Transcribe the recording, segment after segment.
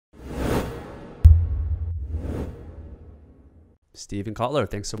Stephen Kotler,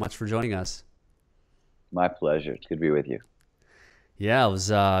 thanks so much for joining us. My pleasure. It's good to be with you. Yeah,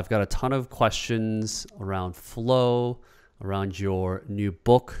 I've got a ton of questions around flow, around your new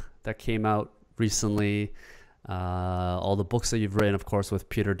book that came out recently, all the books that you've written, of course, with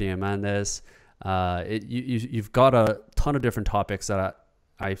Peter Diamandis. You've got a ton of different topics that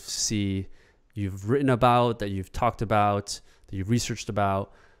I see you've written about, that you've talked about, that you've researched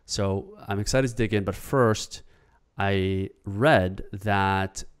about. So I'm excited to dig in. But first, I read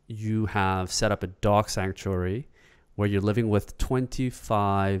that you have set up a dog sanctuary where you're living with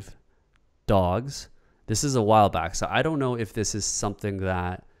 25 dogs. This is a while back, so I don't know if this is something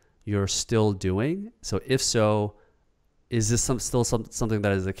that you're still doing. So if so, is this something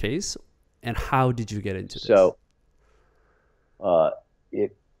that is the case? And how did you get into this? So, uh,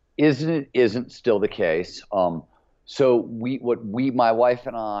 it isn't still the case. My wife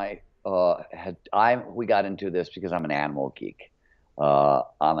and I, we got into this because I'm an animal geek.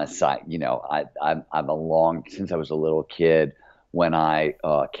 I'm a site, I'm a long, since I was a little kid, when I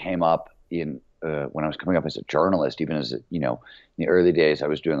came up when I was coming up as a journalist, even in the early days, I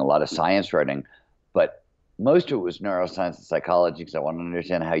was doing a lot of science writing, but most of it was neuroscience and psychology because I wanted to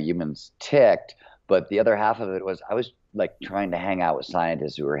understand how humans ticked. But the other half of it was I was like trying to hang out with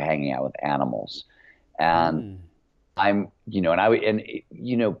scientists who were hanging out with animals. And Mm. I'm, you know, and I would, and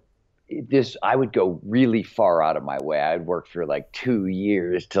you know, this I would go really far out of my way. I'd work for like 2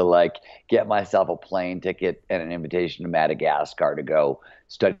 years to like get myself a plane ticket and an invitation to Madagascar to go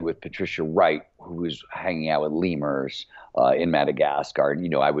study with Patricia Wright, who was hanging out with lemurs in Madagascar.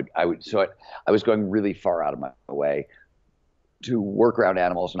 And I was going really far out of my way to work around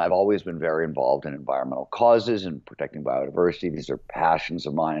animals, and I've always been very involved in environmental causes and protecting biodiversity. These are passions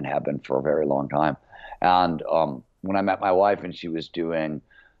of mine and have been for a very long time. And when I met my wife and she was doing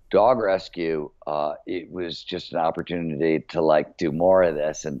dog rescue, it was just an opportunity to like do more of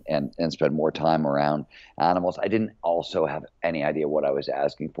this and spend more time around animals. I didn't also have any idea what I was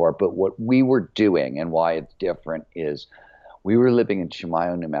asking for, but what we were doing and why it's different is we were living in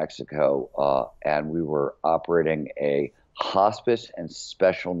Chimayo, New Mexico, and we were operating a hospice and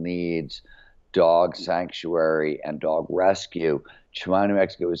special needs dog sanctuary and dog rescue. Chimayo, New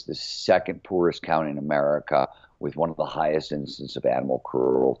Mexico is the second poorest county in America with one of the highest instances of animal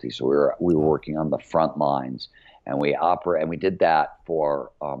cruelty. So we were Wow. working on the front lines, and we did that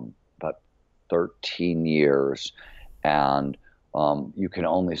for about 13 years, and you can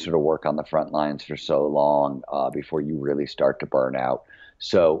only sort of work on the front lines for so long before you really start to burn out.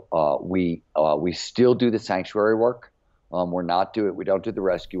 So we still do the sanctuary work. We don't do the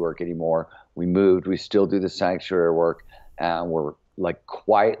rescue work anymore. We moved. We still do the sanctuary work, and we're like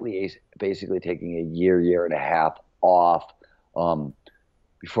quietly, basically taking a year and a half off um,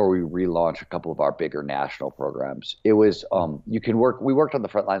 before we relaunch a couple of our bigger national programs. It was you can work. We worked on the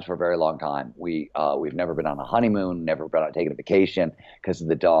front lines for a very long time. We've never been on a honeymoon, never been on taking a vacation because of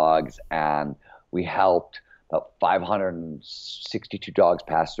the dogs, and we helped about 562 dogs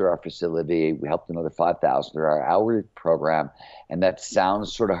pass through our facility. We helped another 5,000 through our outreach program, and that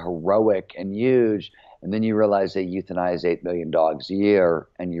sounds sort of heroic and huge. And then you realize they euthanize 8 million dogs a year,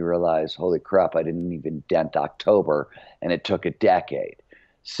 and you realize, holy crap, I didn't even dent October, and it took a decade. Wow.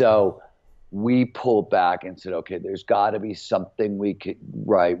 So we pulled back and said, okay, there's got to be something we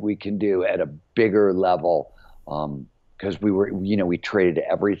can do at a bigger level, because we traded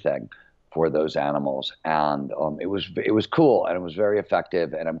everything for those animals, and it was cool and it was very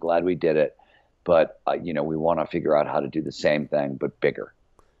effective, and I'm glad we did it. But we want to figure out how to do the same thing but bigger.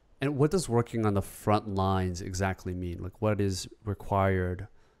 And what does working on the front lines exactly mean? Like, what is required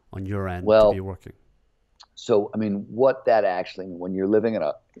on your end to be Well, working? so I mean, what that actually when you're living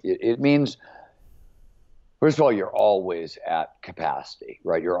it means first of all, you're always at capacity,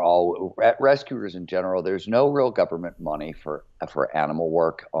 right? You're all at rescuers in general. There's no real government money for animal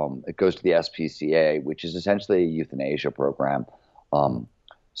work. It goes to the SPCA, which is essentially a euthanasia program. Mm. Um,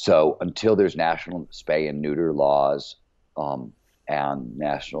 so until there's national spay and neuter laws and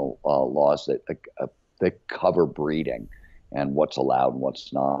national laws that cover breeding and what's allowed and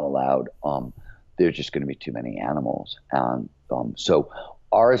what's not allowed, there's just going to be too many animals, and so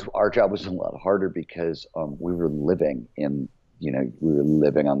our job was a lot harder because we were living on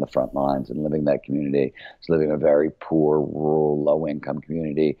the front lines and living that community. So living in a very poor, rural, low income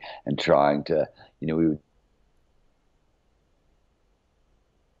community and trying to, we would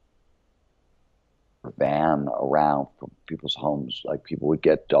van around from people's homes. Like people would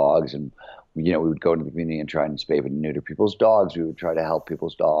get dogs, and we would go into the community and try and spay and neuter people's dogs. We would try to help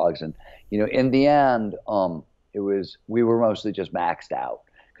people's dogs, and in the end, we were mostly just maxed out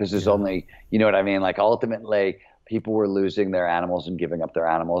because there's Yeah. only, you know what I mean. Like ultimately, people were losing their animals and giving up their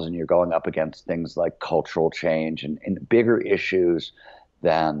animals, and you're going up against things like cultural change and bigger issues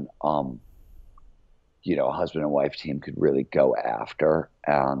than a husband and wife team could really go after.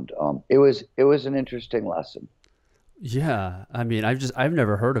 And it was an interesting lesson. Yeah, I mean, I've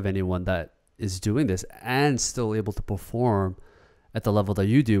never heard of anyone that is doing this and still able to perform at the level that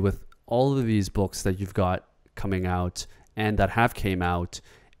you do with all of these books that you've got coming out and that have came out,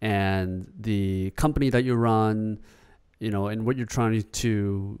 and the company that you run, and what you're trying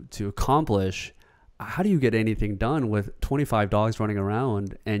to accomplish. How do you get anything done with 25 dogs running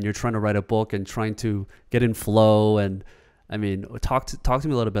around and you're trying to write a book and trying to get in flow? And I mean, talk to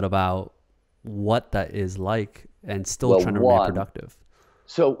me a little bit about what that is like and still Well, trying to remain one, productive.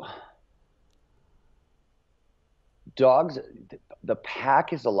 so dogs, the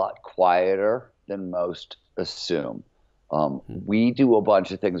pack is a lot quieter than most assume. We do a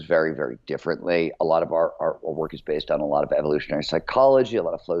bunch of things very, very differently. A lot of our work is based on a lot of evolutionary psychology, a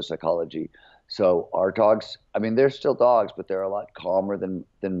lot of flow psychology. So our dogs, I mean, they're still dogs, but they're a lot calmer than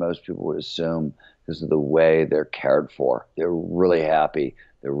most people would assume because of the way they're cared for. They're really happy.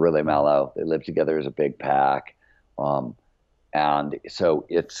 They're really mellow. They live together as a big pack. Um, and so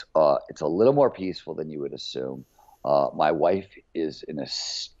it's a little more peaceful than you would assume. My wife is an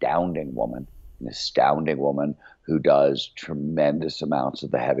astounding woman who does tremendous amounts of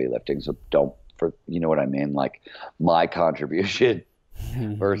the heavy lifting. So don't, for you know what I mean, like my contribution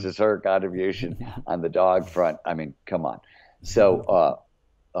versus her contribution on the dog front. I mean, come on. So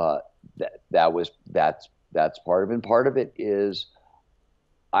that's part of it. And part of it is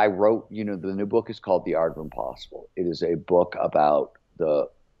I wrote, the new book is called The Art of Impossible. It is a book about the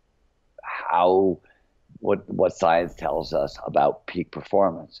how what science tells us about peak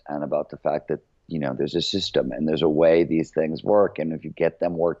performance and about the fact that there's a system and there's a way these things work, and if you get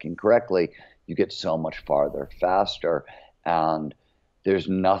them working correctly, you get so much farther faster. And there's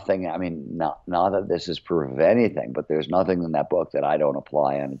nothing, I mean, not that this is proof of anything, but there's nothing in that book that I don't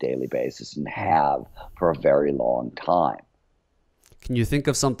apply on a daily basis and have for a very long time. Can you think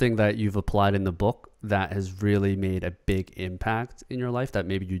of something that you've applied in the book that has really made a big impact in your life that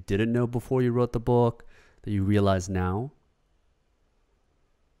maybe you didn't know before you wrote the book that you realize now?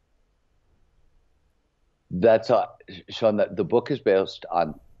 That's Sean. The book is based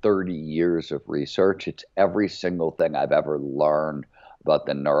on 30 years of research. It's every single thing I've ever learned about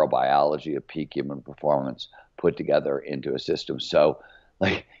the neurobiology of peak human performance put together into a system. So,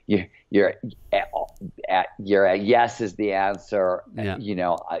 like your yes is the answer.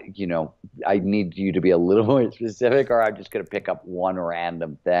 Yeah. I need you to be a little more specific, or I'm just going to pick up one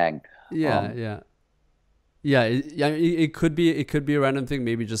random thing. Yeah, yeah. Yeah, it could be a random thing,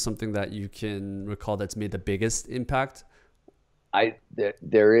 maybe just something that you can recall that's made the biggest impact.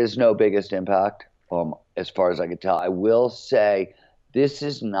 There is no biggest impact, as far as I can tell. I will say this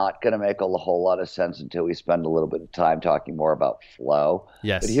is not going to make a whole lot of sense until we spend a little bit of time talking more about flow. But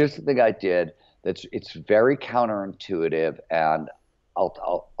Yes. here's the thing I did it's very counterintuitive, and I'll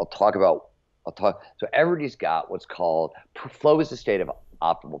talk about I'll talk. So everybody's got what's called flow is a state of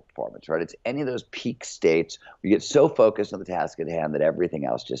optimal performance, right? It's any of those peak states where you get so focused on the task at hand that everything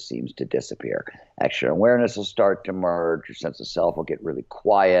else just seems to disappear. Action awareness will start to merge. Your sense of self will get really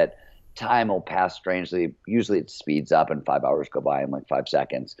quiet. Time will pass strangely. Usually it speeds up and 5 hours go by in like 5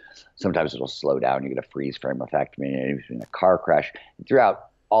 seconds. Sometimes it'll slow down. You get a freeze frame effect, meaning in a car crash. And throughout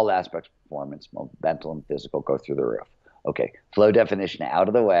all aspects of performance, mental and physical, go through the roof. Okay, flow definition out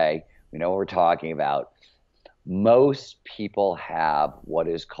of the way. We know what we're talking about. Most people have what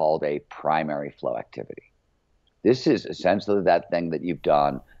is called a primary flow activity. This is essentially that thing that you've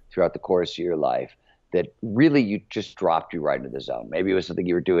done throughout the course of your life that really you just dropped you right into the zone. Maybe it was something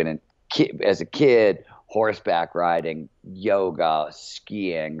you were doing as a kid, horseback riding, yoga,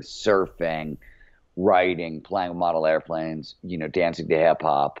 skiing, surfing, writing, playing with model airplanes, dancing to hip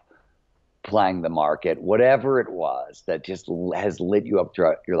hop, playing the market, whatever it was that just has lit you up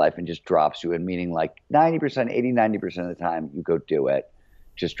throughout your life and just drops you in, meaning like 90%, 80, 90% of the time you go do it,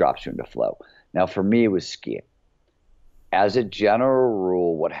 just drops you into flow. Now, for me, it was skiing. As a general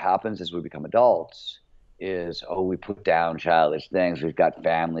rule, what happens as we become adults is, we put down childish things. We've got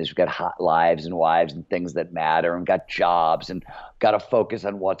families, we've got hot lives and wives and things that matter, and got jobs and got to focus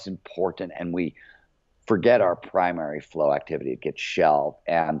on what's important. And we forget our primary flow activity. It gets shelved.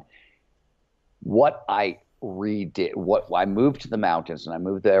 And what I I moved to the mountains, and I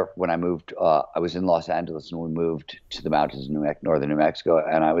moved there when I was in Los Angeles, and we moved to the mountains in northern New Mexico,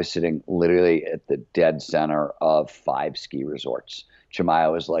 and I was sitting literally at the dead center of 5 ski resorts.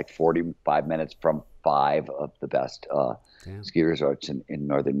 Chimayo is like 45 minutes from 5 of the best ski resorts in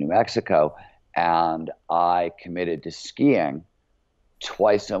northern New Mexico. and I committed to skiing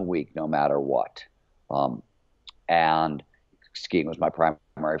twice a week, no matter what. Um, and skiing was my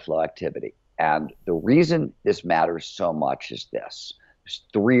primary flow activity. And the reason this matters so much is this. There's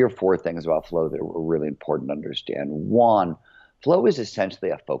three or four things about flow that are really important to understand. One, flow is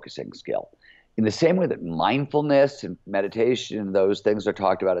essentially a focusing skill. In the same way that mindfulness and meditation and those things are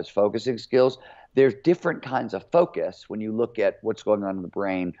talked about as focusing skills, there's different kinds of focus when you look at what's going on in the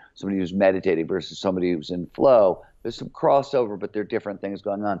brain, somebody who's meditating versus somebody who's in flow. There's some crossover, but there are different things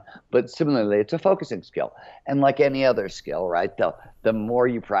going on. But similarly, it's a focusing skill. And like any other skill, right? The more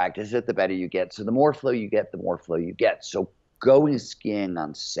you practice it, the better you get. So the more flow you get, the more flow you get. So going skiing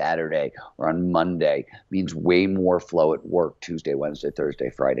on Saturday or on Monday means way more flow at work Tuesday, Wednesday, Thursday,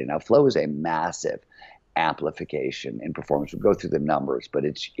 Friday. Now, flow is a massive amplification in performance. We'll go through the numbers, but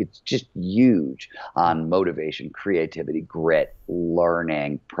it's just huge on motivation, creativity, grit,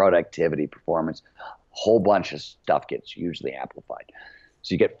 learning, productivity, performance. A whole bunch of stuff gets hugely amplified.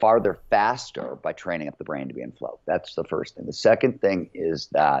 So you get farther faster by training up the brain to be in flow. That's the first thing. The second thing is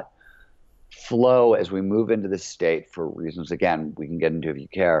that flow, as we move into this state, for reasons, again, we can get into if you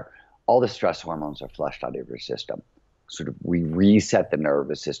care, all the stress hormones are flushed out of your system. Sort of we reset the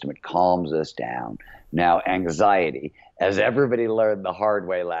nervous system. It calms us down. Now, anxiety, as everybody learned the hard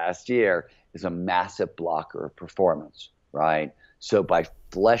way last year, is a massive blocker of performance, right? So by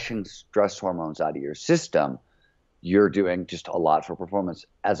flushing stress hormones out of your system, you're doing just a lot for performance.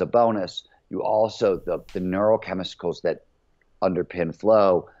 As a bonus, you also, the neurochemicals that underpin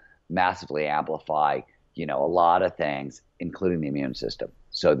flow massively amplify, a lot of things, including the immune system.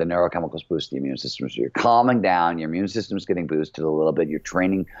 So the neurochemicals boost the immune system. So you're calming down, your immune system is getting boosted a little bit, you're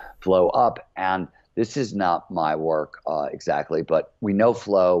training flow up. And this is not my work exactly, but we know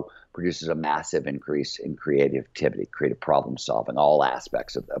flow produces a massive increase in creativity, creative problem solving, all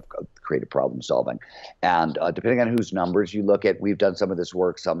aspects of creative problem solving. And depending on whose numbers you look at, we've done some of this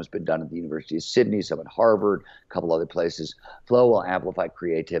work. Some has been done at the University of Sydney, some at Harvard, a couple other places. Flow will amplify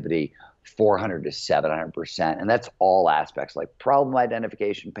creativity 400 to 700%. And that's all aspects like problem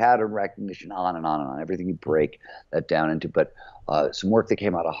identification, pattern recognition, on and on and on, everything you break that down into. But some work that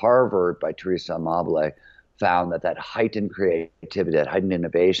came out of Harvard by Teresa Amabile found that heightened creativity, that heightened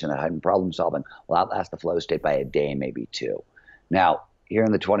innovation, that heightened problem solving will outlast the flow state by a day, maybe two. Now, here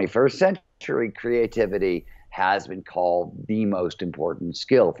in the 21st century, creativity has been called the most important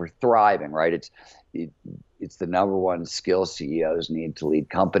skill for thriving, right? It's the number one skill CEOs need to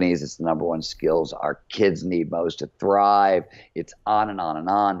lead companies. It's the number one skills our kids need most to thrive. It's on and on and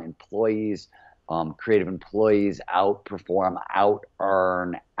on. Creative employees outperform,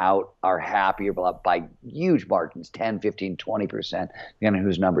 out-earn, are happier by huge margins, 10, 15, 20%, depending on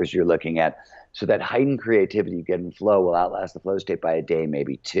whose numbers you're looking at. So that heightened creativity you get in flow will outlast the flow state by a day,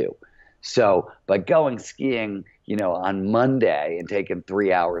 maybe two. So by going skiing, on Monday and taking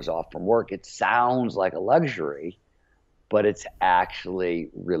 3 hours off from work, it sounds like a luxury, but it's actually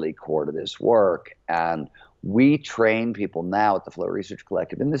really core to this work. And we train people now at the Flow Research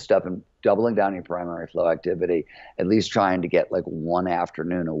Collective in this stuff and doubling down your primary flow activity, at least trying to get like one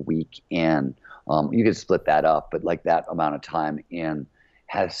afternoon a week in. You can split that up, but like that amount of time in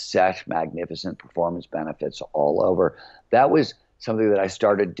has such magnificent performance benefits all over. That was something that I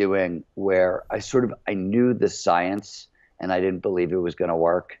started doing where I knew the science and I didn't believe it was going to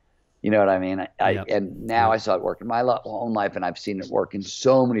work. You know what I mean? Yep. And now Yep. I saw it work in my own life, and I've seen it work in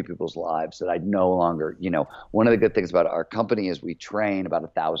so many people's lives that I no longer, one of the good things about our company is we train about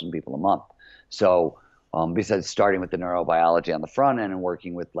 1,000 people a month. So besides starting with the neurobiology on the front end and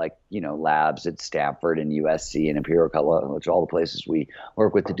working with labs at Stanford and USC and Imperial College, which are all the places we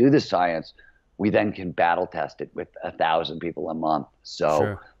work with to do the science, we then can battle test it with 1,000 people a month. So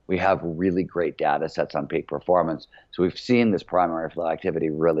Sure. we have really great data sets on peak performance. So we've seen this primary flow activity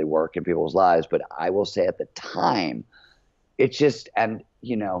really work in people's lives. But I will say at the time, it's just, and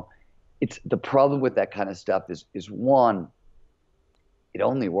it's the problem with that kind of stuff is one, it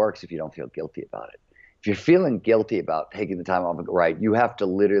only works if you don't feel guilty about it. If you're feeling guilty about taking the time off, right, you have to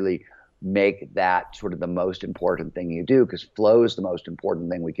literally make that sort of the most important thing you do, because flow is the most important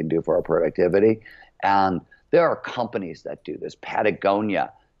thing we can do for our productivity. And there are companies that do this.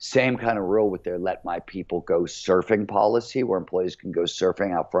 Patagonia, same kind of rule with their Let My People Go Surfing policy, where employees can go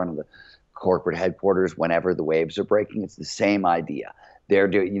surfing out front of the corporate headquarters whenever the waves are breaking. It's the same idea. They're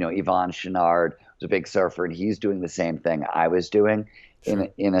doing, Yvon Chouinard was a big surfer, and he's doing the same thing I was doing Sure.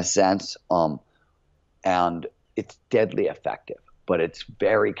 in a sense. And it's deadly effective, but it's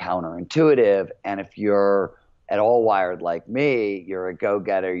very counterintuitive. And if you're at all wired like me, you're a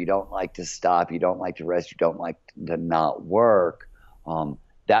go-getter, you don't like to stop, you don't like to rest, you don't like to not work,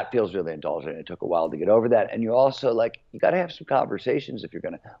 that feels really indulgent. It took a while to get over that. And you also like, you got to have some conversations if you're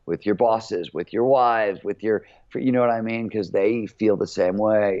going to, with your bosses, with your wives, with your, you know what I mean? Because they feel the same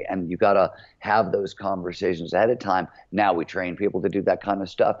way. And you got to have those conversations ahead of time. Now we train people to do that kind of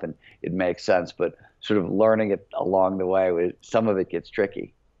stuff and it makes sense. But sort of learning it along the way, some of it gets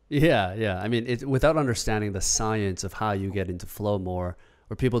tricky. Yeah, yeah. I mean, without understanding the science of how you get into flow more,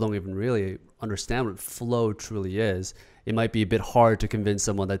 or people don't even really understand what flow truly is, it might be a bit hard to convince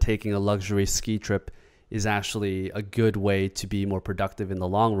someone that taking a luxury ski trip is actually a good way to be more productive in the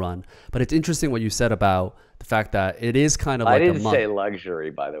long run. But it's interesting what you said about the fact that it is kind of I like a didn't month. say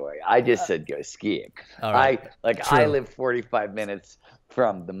luxury, by the way. I just said go skiing. All right. I True. live 45 minutes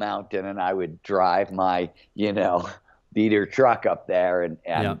from the mountain, and I would drive my, beater truck up there, and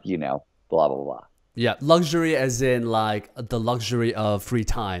Yeah. blah blah blah. Yeah. Luxury as in like the luxury of free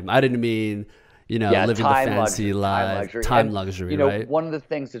time. I didn't mean, Yeah, living the fancy time life, luxury. time And luxury, right? one of the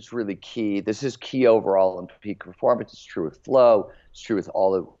things that's really key, this is key overall in peak performance. It's true with flow, it's true with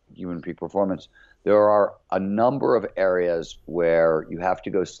all of human peak performance. There are a number of areas where you have to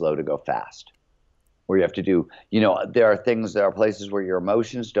go slow to go fast. Where you have to do, there are places where your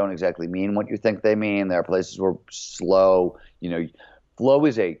emotions don't exactly mean what you think they mean. There are places where flow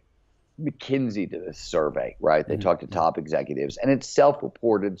is a McKinsey did a survey, right? They talked to Mm-hmm. top executives, and it's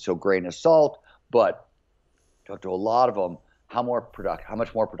self-reported, so grain of salt. But talked to a lot of them. How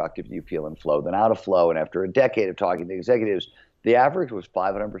much more productive do you feel in flow than out of flow? And after a decade of talking to executives, the average was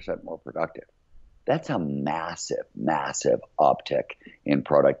 500% more productive. That's a massive, massive uptick in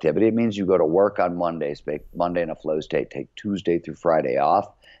productivity. It means you go to work on Monday in a flow state, take Tuesday through Friday off,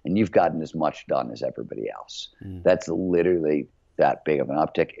 and you've gotten as much done as everybody else. Mm. That's literally that big of an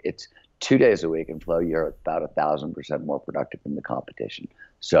uptick. It's 2 days a week in flow. You're about 1,000% more productive than the competition.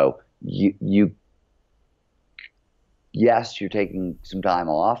 So yes, you're taking some time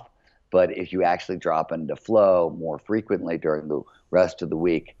off, but if you actually drop into flow more frequently during the rest of the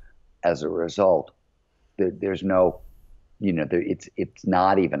week, as a result, there's no, it's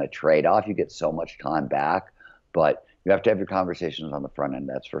not even a trade-off. You get so much time back, but you have to have your conversations on the front end.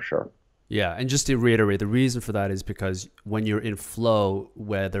 That's for sure. Yeah, and just to reiterate, the reason for that is because when you're in flow,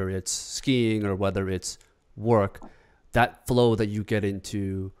 whether it's skiing or whether it's work, that flow that you get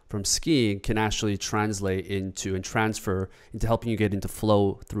into from skiing can actually translate into and transfer into helping you get into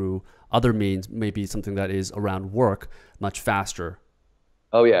flow through other means, maybe something that is around work much faster.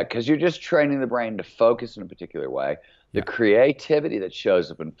 Oh yeah, because you're just training the brain to focus in a particular way. The Yeah. creativity that shows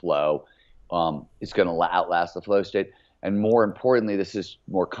up in flow is going to outlast the flow state. And more importantly, this is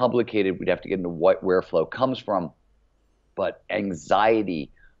more complicated. We'd have to get into where flow comes from, but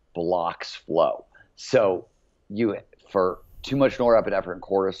anxiety blocks flow. So for too much norepinephrine and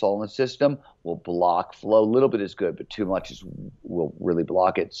cortisol in the system will block flow. A little bit is good, but too much will really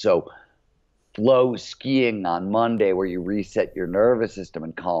block it. So flow skiing on Monday, where you reset your nervous system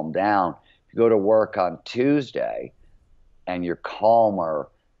and calm down. If you go to work on Tuesday and you're calmer,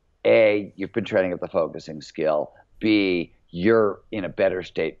 A, you've been training up the focusing skill. B, you're in a better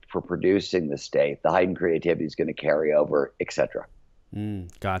state for producing the state. The heightened creativity is going to carry over, etc.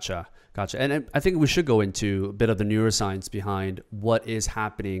 Gotcha. Gotcha. And I think we should go into a bit of the neuroscience behind what is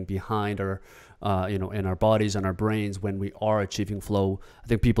happening behind our, in our bodies and our brains when we are achieving flow. I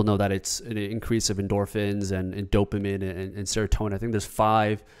think people know that it's an increase of endorphins and dopamine and serotonin. I think there's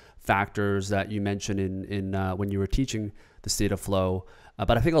 5 factors that you mentioned in when you were teaching the state of flow.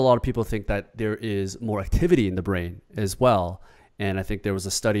 But I think a lot of people think that there is more activity in the brain as well. And I think there was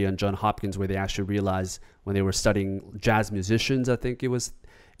a study on Johns Hopkins where they actually realized when they were studying jazz musicians, I think it was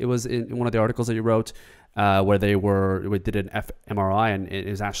in one of the articles that you wrote, where we did an fMRI, and it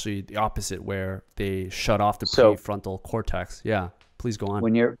is actually the opposite, where they shut off the prefrontal cortex. Yeah, please go on.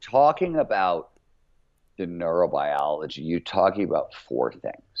 When you're talking about the neurobiology, you're talking about 4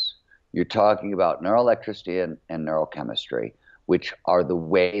 things. You're talking about neuroelectricity and neurochemistry, which are the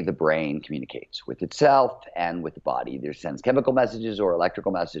way the brain communicates with itself and with the body. Either sends chemical messages or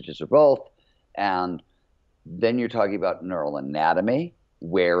electrical messages or both. And then you're talking about neural anatomy,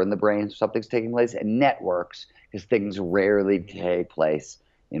 where in the brain something's taking place, and networks, because things rarely take place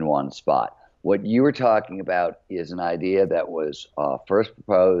in one spot. What you were talking about is an idea that was first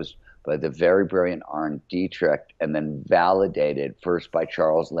proposed by the very brilliant Arne Dietrich and then validated first by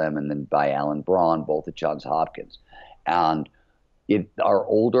Charles Limb and then by Alan Braun, both at Johns Hopkins. And our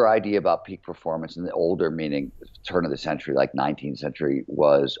older idea about peak performance, and the older meaning turn of the century, like 19th century,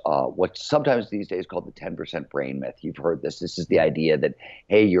 was what's sometimes these days called the 10% brain myth. You've heard this. This is the idea that,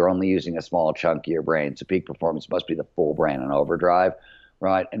 hey, you're only using a small chunk of your brain, so peak performance must be the full brain in overdrive.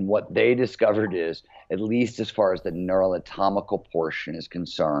 right? And what they discovered is, at least as far as the neuroanatomical portion is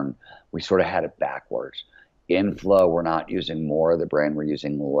concerned, we sort of had it backwards. In flow, we're not using more of the brain, we're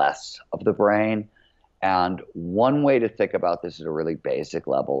using less of the brain. And one way to think about this at a really basic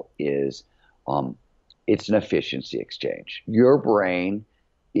level is it's an efficiency exchange. Your brain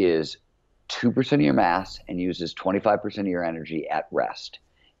is 2% of your mass and uses 25% of your energy at rest.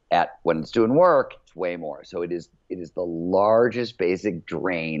 At when it's doing work, it's way more. So it is the largest basic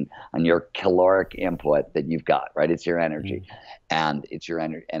drain on your caloric input that you've got, right? It's your energy. And it's your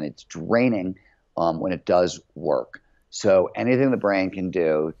energy and it's draining when it does work. So anything the brain can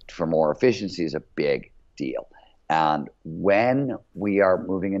do for more efficiency is a big deal. And when we are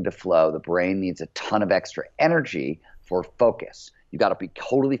moving into flow, the brain needs a ton of extra energy for focus. You've got to be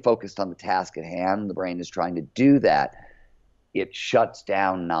totally focused on the task at hand. The brain is trying to do that. It shuts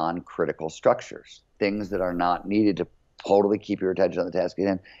down non-critical structures, things that are not needed to totally keep your attention on the task at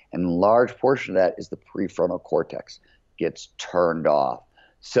hand. And a large portion of that is the prefrontal cortex gets turned off.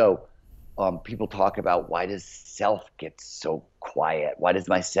 So people talk about, why does self get so quiet? Why does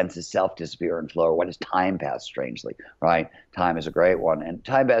my sense of self disappear in flow? Or why does time pass strangely, right? Time is a great one. And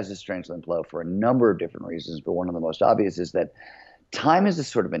time passes strangely in flow for a number of different reasons. But one of the most obvious is that time is a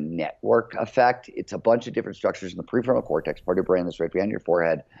sort of a network effect. It's a bunch of different structures in the prefrontal cortex, part of your brain that's right behind your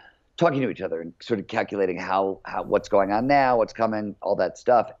forehead, talking to each other and sort of calculating how what's going on now, what's coming, all that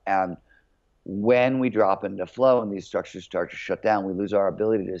stuff. And when we drop into flow and these structures start to shut down, we lose our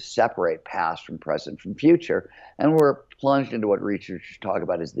ability to separate past from present from future. And we're plunged into what researchers talk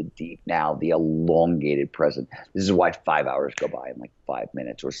about as the deep now, the elongated present. This is why 5 hours go by in like 5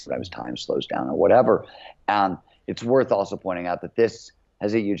 minutes, or sometimes time slows down or whatever. And it's worth also pointing out that this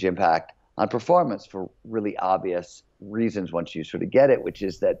has a huge impact on performance for really obvious reasons once you sort of get it, which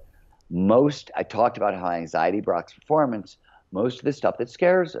is that I talked about how anxiety blocks performance. Most of the stuff that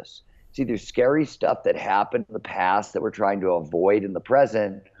scares us, it's either scary stuff that happened in the past that we're trying to avoid in the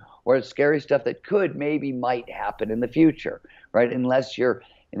present, or it's scary stuff that might happen in the future, right? Unless you're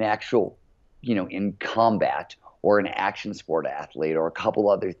an actual, in combat or an action sport athlete or a couple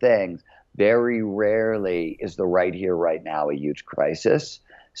other things, very rarely is the right here, right now a huge crisis.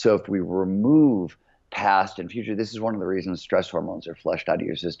 So if we remove past and future, this is one of the reasons stress hormones are flushed out of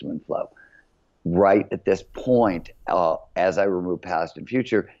your system in flow. Right at this point, as I remove past and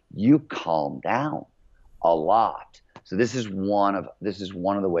future, you calm down a lot. So this is one of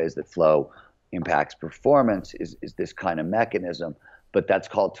the ways that flow impacts performance is this kind of mechanism, but that's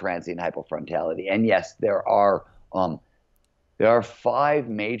called transient hypofrontality. And yes, there are 5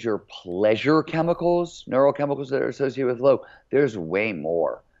 major pleasure chemicals, neurochemicals that are associated with flow. There's way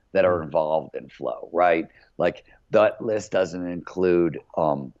more that are involved in flow, right? Like that list doesn't include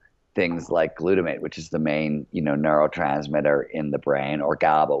things like glutamate, which is the main, neurotransmitter in the brain, or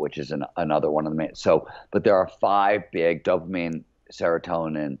GABA, which is another one of the main. So, but there are 5 big: dopamine,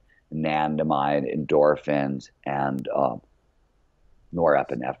 serotonin, anandamide, endorphins, and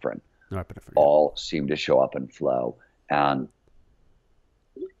norepinephrine. All seem to show up in flow. And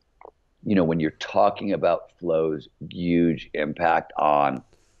when you're talking about flow's huge impact on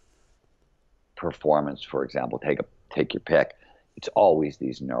performance, for example, take your pick. It's always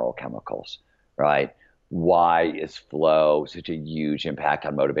these neurochemicals, right? Why is flow such a huge impact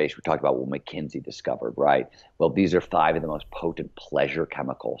on motivation? We talked about what McKinsey discovered, right? Well, these are 5 of the most potent pleasure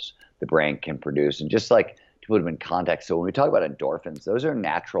chemicals the brain can produce. And just like to put them in context, so when we talk about endorphins, those are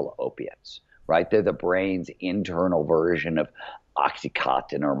natural opiates, right? They're the brain's internal version of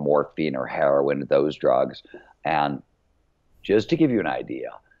Oxycontin or morphine or heroin, those drugs. And just to give you an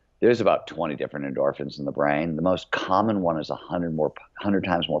idea, there's about 20 different endorphins in the brain. The most common one is 100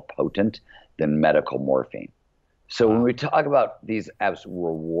 times more potent than medical morphine. So when we talk about these as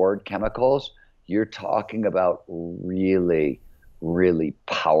reward chemicals, you're talking about really, really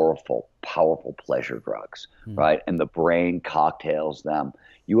powerful pleasure drugs, right? And the brain cocktails them.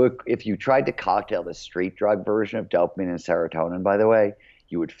 If you tried to cocktail the street drug version of dopamine and serotonin, by the way,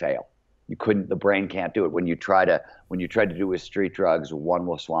 you would fail. You couldn't. The brain can't do it. When you try to do with street drugs, one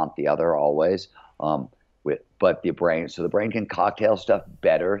will swamp the other always. But the brain can cocktail stuff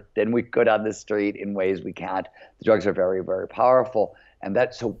better than we could on the street in ways we can't. The drugs are very, very powerful, and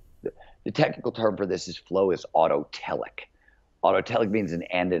the technical term for this is flow is autotelic. Autotelic means an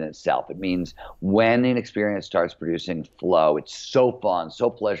end in itself. It means when an experience starts producing flow, it's so fun, so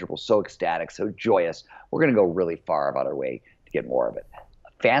pleasurable, so ecstatic, so joyous. We're going to go really far about our way to get more of it.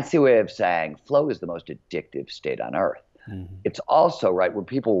 Fancy way of saying flow is the most addictive state on earth. It's also, right, when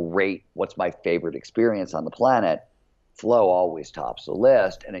people rate what's my favorite experience on the planet, flow always tops the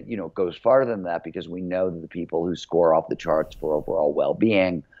list. And it, goes farther than that because we know that the people who score off the charts for overall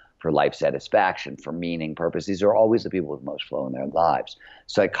well-being, for life satisfaction, for meaning, purpose, these are always the people with most flow in their lives.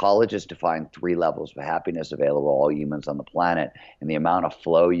 Psychologists define 3 levels of happiness available to all humans on the planet, and the amount of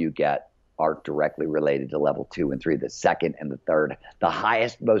flow you get are directly related to level 2 and 3, the second and the third. The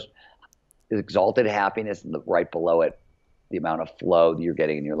highest, most exalted happiness, and right below it, the amount of flow that you're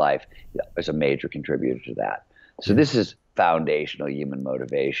getting in your life is a major contributor to that. So this is foundational human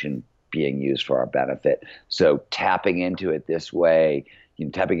motivation being used for our benefit. So tapping into it this way,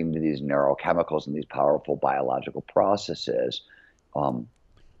 tapping into these neurochemicals and these powerful biological processes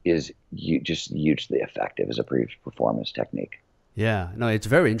is just hugely effective as a performance technique. Yeah, no, it's a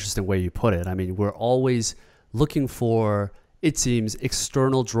very interesting way you put it. I mean, we're always looking for, it seems,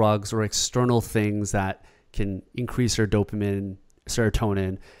 external drugs or external things that can increase our dopamine,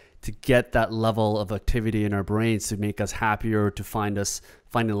 serotonin, to get that level of activity in our brains to make us happier, to find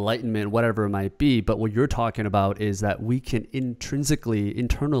enlightenment, whatever it might be. But what you're talking about is that we can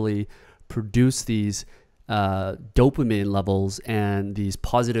internally produce these dopamine levels and these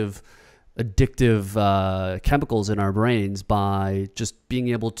positive addictive chemicals in our brains by just being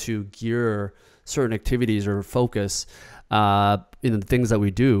able to gear certain activities or focus in the things that we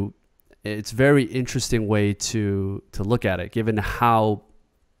do. It's a very interesting way to look at it, given how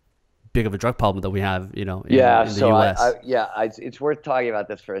big of a drug problem that we have, in the US. It's worth talking about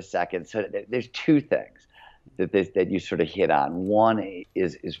this for a second. So there's 2 things that you sort of hit on. One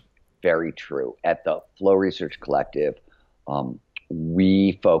is very true. At the Flow Research Collective,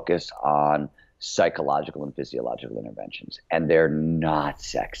 we focus on psychological and physiological interventions, and they're not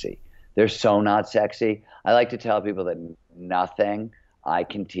sexy. They're so not sexy. I like to tell people that nothing I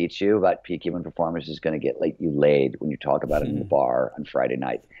can teach you about peak human performance is going to get you laid when you talk about it in the bar on Friday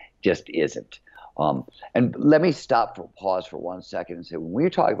night. Just isn't. And let me pause for 1 second and say, when we're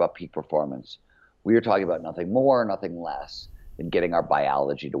talking about peak performance, we are talking about nothing more, nothing less than getting our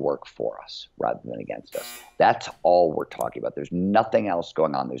biology to work for us rather than against us. That's all we're talking about. There's nothing else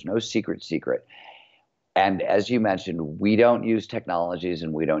going on. There's no secret. And as you mentioned, we don't use technologies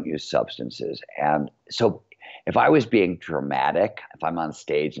and we don't use substances. And so if I was being dramatic, if I'm on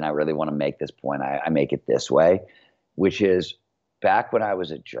stage and I really want to make this point, I make it this way, which is, back when I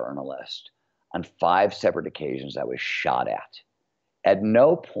was a journalist, on 5 separate occasions I was shot at. At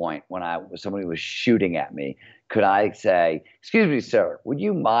no point when somebody was shooting at me could I say, "Excuse me, sir, would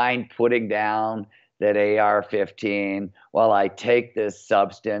you mind putting down that AR-15 while I take this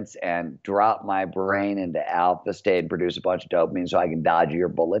substance and drop my brain into alpha state and produce a bunch of dopamine so I can dodge your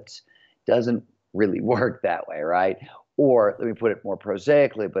bullets?" Doesn't really work that way, right? Or let me put it more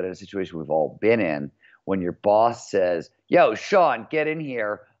prosaically, but in a situation we've all been in, when your boss says, "Yo, Sean, get in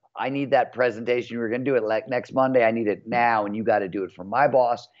here. I need that presentation. We're going to do it next Monday. I need it now. And you got to do it for my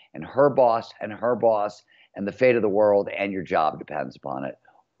boss and her boss and her boss, and the fate of the world and your job depends upon it."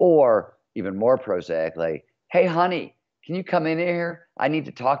 Or even more prosaically, "Hey, honey, can you come in here? I need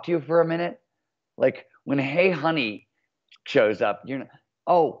to talk to you for a minute." Like when "Hey, honey" shows up, you're not,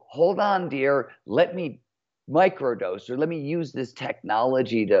 "Oh, hold on, dear. Let me microdose, or let me use this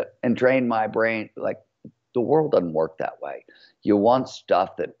technology and train my brain." Like, the world doesn't work that way. You want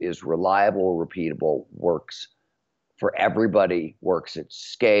stuff that is reliable, repeatable, works for everybody, works at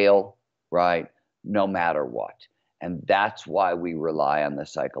scale, right? No matter what. And that's why we rely on the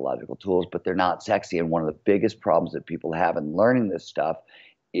psychological tools, but they're not sexy. And one of the biggest problems that people have in learning this stuff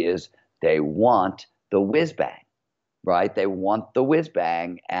is they want the whiz bang, right? They want the whiz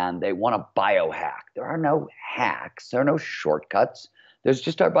bang and they want a biohack. There are no hacks. There are no shortcuts. There's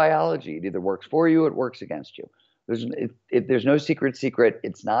just our biology. It either works for you, it works against you. There's no secret.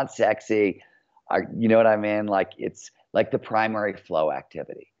 It's not sexy. You know what I mean? Like, it's like the primary flow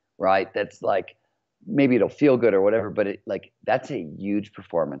activity, right? That's like, maybe it'll feel good or whatever, but that's a huge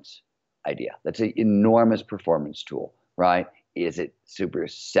performance idea. That's an enormous performance tool, right? Is it super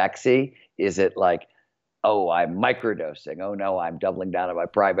sexy? Is it like, "Oh, I'm microdosing. Oh no, I'm doubling down on my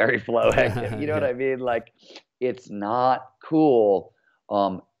primary flow activity"? You know what I mean? Like, it's not cool.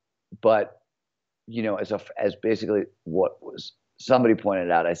 But as basically what was somebody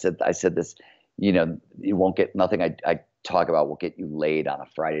pointed out, I said this, you won't get nothing I talk about will get you laid on a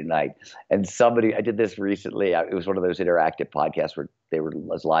Friday night. And I did this recently. It was one of those interactive podcasts where they were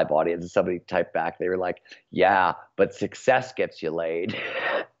as live audience, and somebody typed back, they were like, "Yeah, but success gets you laid."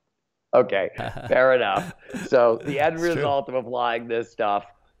 Okay, fair enough. So the end result of applying this stuff,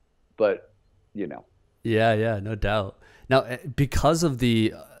 but Yeah, no doubt. Now, because of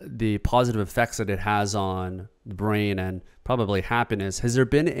the positive effects that it has on the brain and probably happiness, has there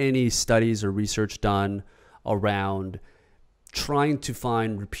been any studies or research done around trying to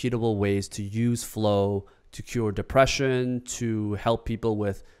find repeatable ways to use flow to cure depression, to help people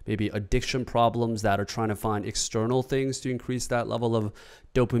with maybe addiction problems that are trying to find external things to increase that level of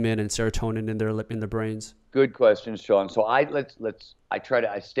dopamine and serotonin in their brains? Good question, Sean. So I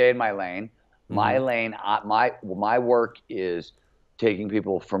stay in my lane. My Mm-hmm. lane, my work is taking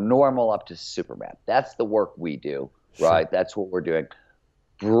people from normal up to Superman. That's the work we do, Sure. right? That's what we're doing.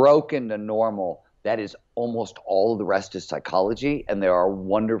 Broken to normal, that is almost all of the rest is psychology, and there are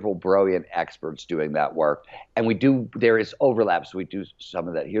wonderful, brilliant experts doing that work. And there is overlap, so we do some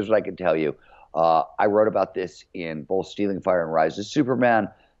of that. Here's what I can tell you. I wrote about this in both Stealing Fire and Rise of Superman.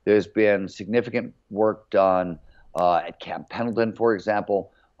 There's been significant work done at Camp Pendleton, for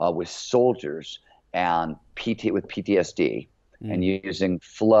example, with soldiers and with PTSD and Mm, using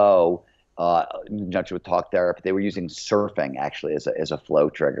flow, not with talk therapy. They were using surfing actually as a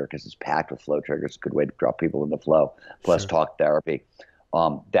flow trigger because it's packed with flow triggers. It's a good way to drop people into flow, plus sure. talk therapy.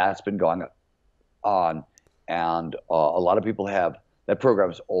 That's been going on, and a lot of people have that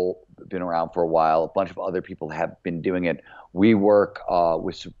program's been around for a while. A bunch of other people have been doing it. We work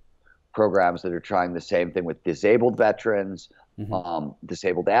with some programs that are trying the same thing with disabled veterans, Mm-hmm.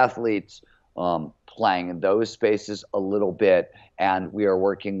 disabled athletes, playing in those spaces a little bit. And we are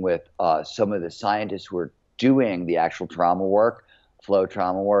working with some of the scientists who are doing the actual trauma work, flow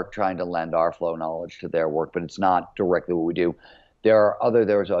trauma work, trying to lend our flow knowledge to their work, but it's not directly what we do.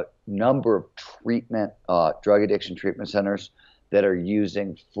 There's a number of drug addiction treatment centers that are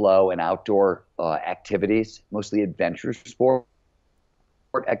using flow and outdoor activities, mostly adventure sport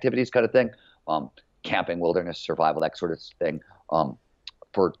activities kind of thing, camping, wilderness survival, that sort of thing,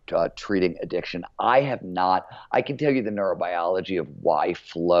 for treating addiction. I can tell you the neurobiology of why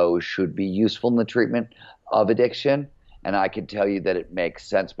flow should be useful in the treatment of addiction. And I can tell you that it makes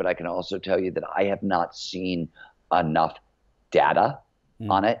sense, but I can also tell you that I have not seen enough data Mm.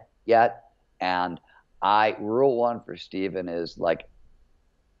 on it yet. And rule one for Stephen is like,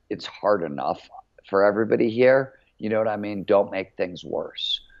 it's hard enough for everybody here. You know what I mean? Don't make things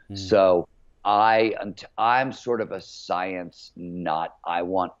worse. Mm. So I'm sort of a science nut. I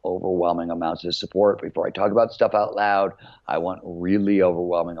want overwhelming amounts of support before I talk about stuff out loud. I want really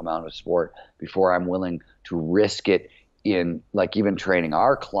overwhelming amount of support before I'm willing to risk it in like even training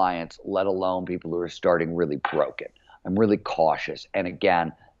our clients, let alone people who are starting really broken. I'm really cautious. And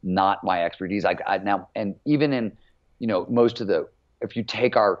again, not my expertise. I now, and even in, most of the, if you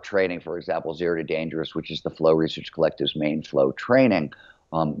take our training, for example, Zero to Dangerous, which is the Flow Research Collective's main flow training,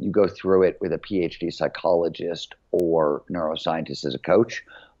 you go through it with a PhD psychologist or neuroscientist as a coach.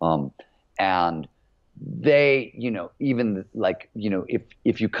 And they, even like,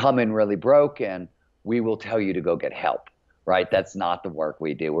 if you come in really broken, we will tell you to go get help, right? That's not the work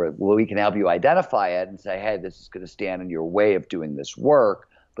we do. We can help you identify it and say, hey, this is going to stand in your way of doing this work,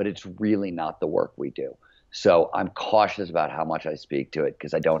 but it's really not the work we do. So I'm cautious about how much I speak to it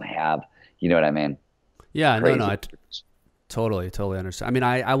because I don't have, you know what I mean? Yeah, no, no, Crazy. totally understand. I mean,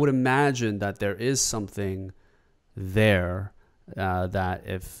 I would imagine that there is something there that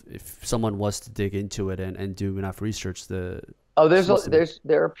if someone was to dig into it and do enough research, Oh, seems to be.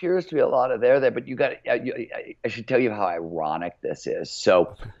 there appears to be a lot of there, but I should tell you how ironic this is. So,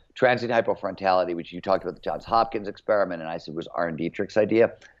 Okay. transient hypofrontality, which you talked about the Johns Hopkins experiment, and I said was Aaron Dietrich's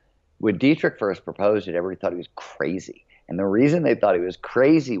idea. When Dietrich first proposed it, everybody thought he was crazy. And the reason they thought he was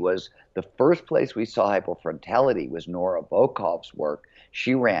crazy was the first place we saw hypofrontality was Nora Volkov's work.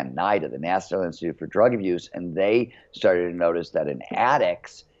 She ran NIDA, the National Institute for Drug Abuse, and they started to notice that in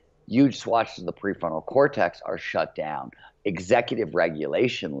addicts, huge swathes of the prefrontal cortex are shut down. Executive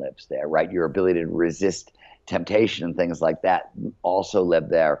regulation lives there, right? Your ability to resist temptation and things like that also live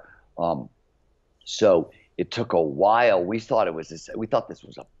there. So it took a while. We thought this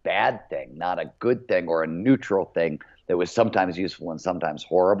was a bad thing, not a good thing or a neutral thing that was sometimes useful and sometimes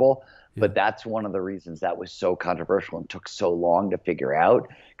horrible. Yeah. But that's one of the reasons that was so controversial and took so long to figure out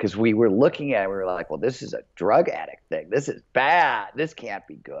because we were looking at it, we were like, well, this is a drug addict thing. This is bad. This can't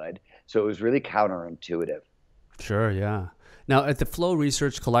be good. So it was really counterintuitive. Sure. Yeah. Now, at the Flow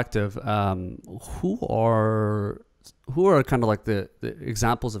Research Collective, who are kind of like the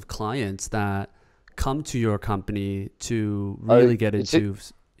examples of clients that come to your company to really get It's into?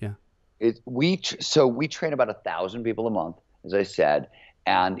 Yeah. So we train about 1,000 people a month, as I said,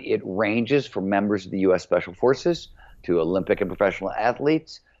 and it ranges from members of the U.S. Special Forces to Olympic and professional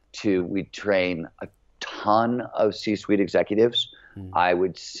athletes to we train a ton of C-suite executives. Mm. I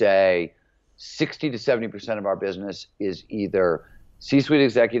would say 60 to 70% of our business is either C-suite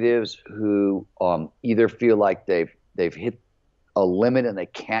executives who either feel like they've hit a limit and they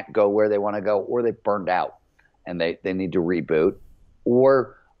can't go where they want to go, or they've burned out. and they need to reboot,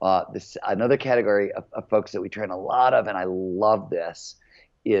 or this another category of folks that we train a lot of, and I love this,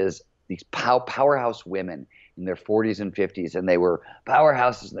 is these powerhouse women in their 40s and 50s, and they were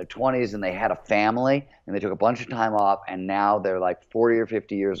powerhouses in their 20s, and they had a family, and they took a bunch of time off, and now they're like 40 or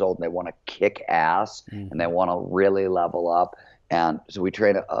 50 years old, and they want to kick ass, and they want to really level up. And so we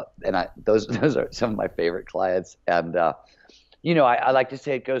train, those are some of my favorite clients. And I like to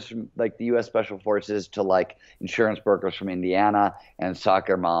say it goes from like the U.S. Special Forces to like insurance brokers from Indiana and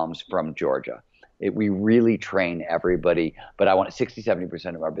soccer moms from Georgia. We really train everybody, but I want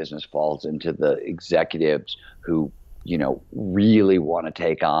 60-70% of our business falls into the executives who, really want to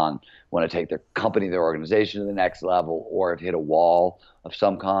take their company, their organization to the next level, or have hit a wall of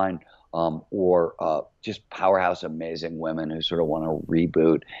some kind, or just powerhouse, amazing women who sort of want to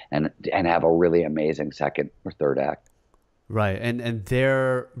reboot and have a really amazing second or third act. Right. And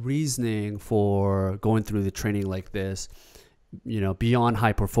their reasoning for going through the training like this, beyond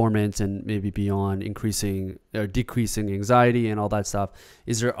high performance and maybe beyond increasing or decreasing anxiety and all that stuff,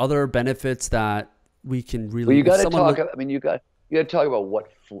 is there other benefits that we can really? Well, you got to talk. You got to talk about what.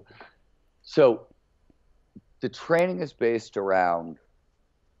 So, the training is based around.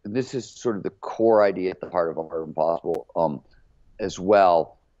 And this is sort of the core idea at the heart of Art Impossible, as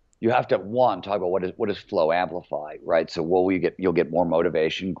well. You have to talk about what does flow amplify, right? So you'll get more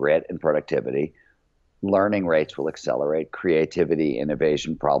motivation, grit, and productivity. Learning rates will accelerate, creativity,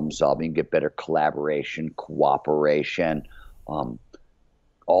 innovation, problem solving. You get better collaboration, cooperation.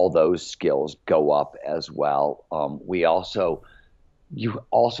 All those skills go up as well. You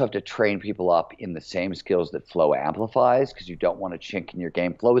also have to train people up in the same skills that flow amplifies, because you don't want a chink in your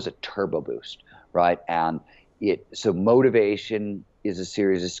game. Flow is a turbo boost, right? And so motivation is a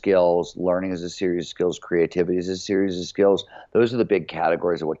series of skills, learning is a series of skills, creativity is a series of skills. Those are the big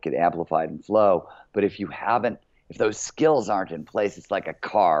categories of what get amplified in flow. But if those skills aren't in place, it's like a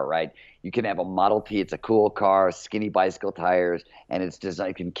car, right? You can have a Model T, it's a cool car, skinny bicycle tires, and it's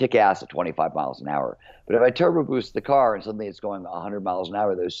designed, it can kick ass at 25 miles an hour. But if I turbo boost the car and suddenly it's going 100 miles an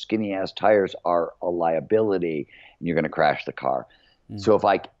hour, those skinny ass tires are a liability, and you're going to crash the car. So if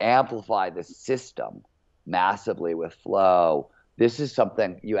I amplify the system massively with flow, this is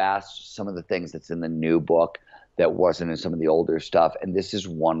something you asked, some of the things that's in the new book that wasn't in some of the older stuff. And this is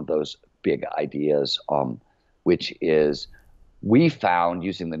one of those big ideas, which is we found,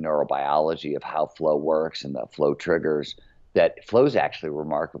 using the neurobiology of how flow works and the flow triggers, that flow is actually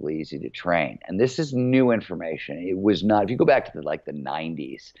remarkably easy to train. And this is new information. It was not, if you go back to the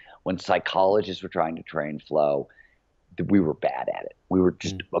 90s, when psychologists were trying to train flow, we were bad at it. We were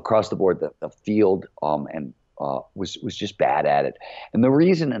just across the board, the field was just bad at it. And the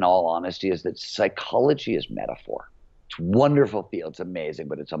reason, in all honesty, is that psychology is metaphor. It's a wonderful field. It's amazing,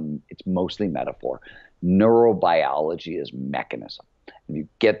 but it's mostly metaphor. Neurobiology is mechanism. If you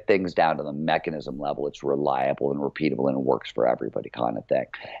get things down to the mechanism level, it's reliable and repeatable and it works for everybody, kind of thing.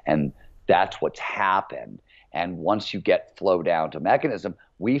 And that's what's happened. And once you get flow down to mechanism,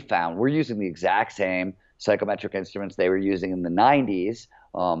 we found we're using the exact same psychometric instruments they were using in the 90s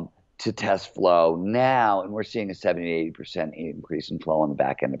to test flow now, and we're seeing a 70-80% increase in flow on the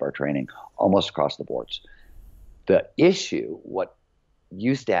back end of our training almost across the boards. The issue, what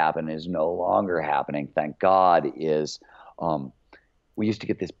used to happen is no longer happening, thank God, is we used to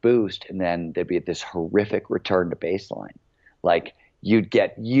get this boost and then there'd be this horrific return to baseline. Like you'd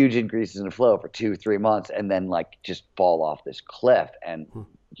get huge increases in flow for 2-3 months and then like just fall off this cliff. And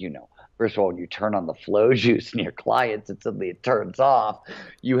first of all, when you turn on the flow juice in your clients and suddenly it turns off,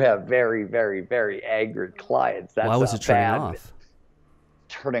 you have very, very, very angry clients. That's why was it turning off?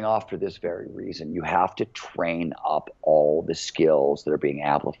 Turning off for this very reason. You have to train up all the skills that are being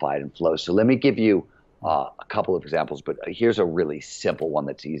amplified in flow. So let me give you a couple of examples, but here's a really simple one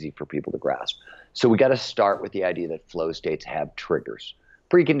that's easy for people to grasp. So we got to start with the idea that flow states have triggers,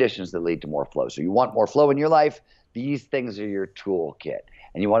 preconditions that lead to more flow. So you want more flow in your life, these things are your toolkit.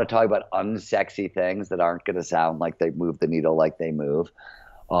 And you want to talk about unsexy things that aren't going to sound like they move the needle like they move.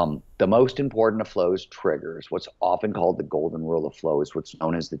 The most important of flow's triggers, what's often called the golden rule of flow, is what's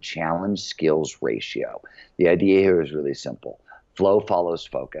known as the challenge skills ratio. The idea here is really simple. Flow follows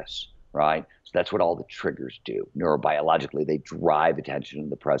focus, right? So that's what all the triggers do. Neurobiologically, they drive attention to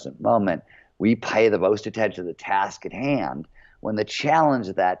the present moment. We pay the most attention to the task at hand when the challenge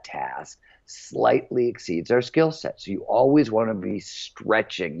of that task slightly exceeds our skill set. So you always want to be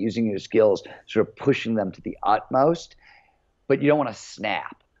stretching, using your skills, sort of pushing them to the utmost, but you don't want to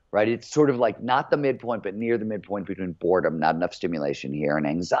snap, right? It's sort of like not the midpoint, but near the midpoint between boredom, not enough stimulation here, and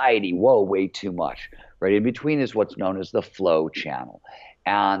anxiety, whoa, way too much, right? In between is what's known as the flow channel.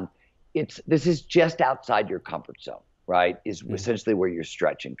 And this is just outside your comfort zone, right? Is Mm. essentially where you're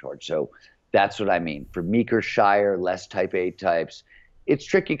stretching towards. So that's what I mean. For meeker, shyer, less type A types, it's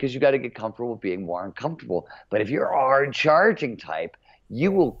tricky because you got to get comfortable with being more uncomfortable. But if you're a hard charging type,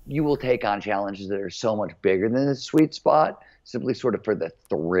 you will take on challenges that are so much bigger than the sweet spot, simply sort of for the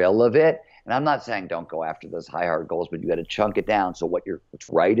thrill of it. And I'm not saying don't go after those high hard goals, but you got to chunk it down so what's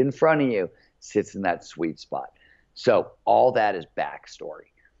right in front of you sits in that sweet spot. So all that is backstory.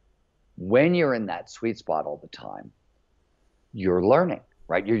 When you're in that sweet spot all the time, you're learning,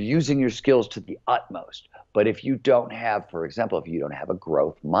 right? You're using your skills to the utmost. But if you don't have, for example, if you don't have a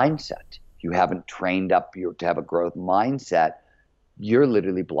growth mindset, you haven't trained up to have a growth mindset, you're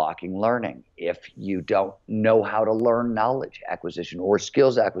literally blocking learning. If you don't know how to learn knowledge acquisition or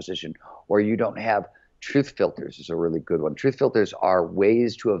skills acquisition, or you don't have truth filters is a really good one. Truth filters are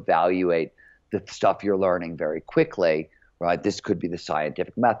ways to evaluate the stuff you're learning very quickly, right? This could be the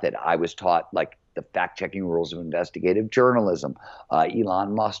scientific method. I was taught like the fact-checking rules of investigative journalism.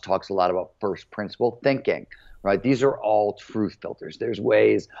 Elon Musk talks a lot about first principle thinking, right? These are all truth filters. There's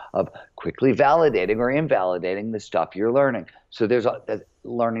ways of quickly validating or invalidating the stuff you're learning. So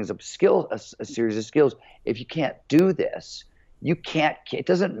learning is a skill, a series of skills. If you can't do this, you can't, it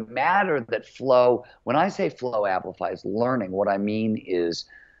doesn't matter that flow, when I say flow amplifies learning, what I mean is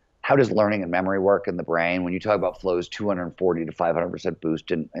how does learning and memory work in the brain? When you talk about flow's 240 to 500% boost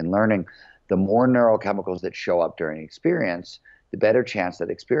in learning, the more neurochemicals that show up during experience, the better chance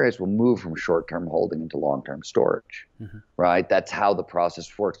that experience will move from short-term holding into long-term storage, right? That's how the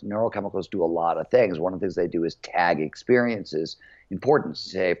process works. Neurochemicals do a lot of things. One of the things they do is tag experiences, important,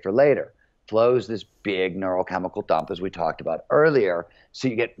 say for later. Flows this big neurochemical dump, as we talked about earlier, so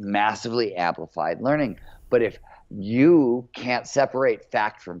you get massively amplified learning. But if you can't separate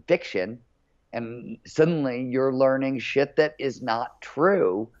fact from fiction, and suddenly you're learning shit that is not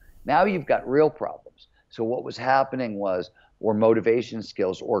true, now you've got real problems. So what was happening was, or motivation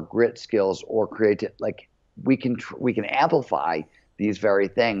skills or grit skills or creative, like we can amplify these very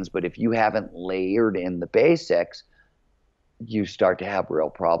things, but if you haven't layered in the basics, you start to have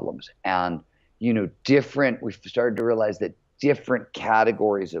real problems. And we've started to realize that different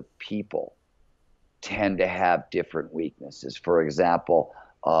categories of people tend to have different weaknesses. For example,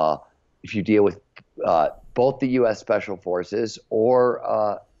 if you deal with both the U.S. Special Forces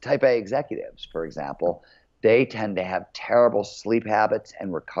or Type A executives, for example, they tend to have terrible sleep habits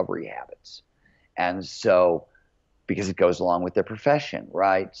and recovery habits. And so, because it goes along with their profession,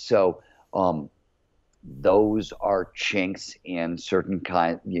 right? So, those are chinks in certain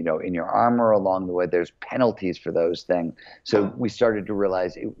in your armor along the way. There's penalties for those things. So we started to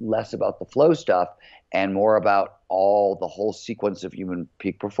realize less about the flow stuff and more about the whole sequence of human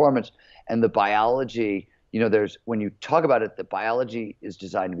peak performance. And the biology, when you talk about it, the biology is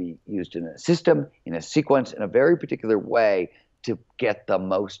designed to be used in a system, in a sequence, in a very particular way to get the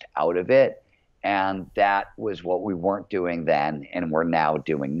most out of it. And that was what we weren't doing then, and we're now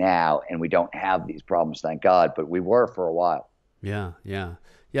doing now. And we don't have these problems, thank God, but we were for a while. Yeah, yeah.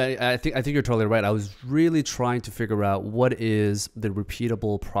 Yeah, I think you're totally right. I was really trying to figure out what is the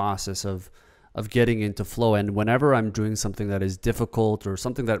repeatable process of getting into flow. And whenever I'm doing something that is difficult or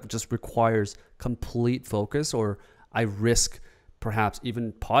something that just requires complete focus, or I risk perhaps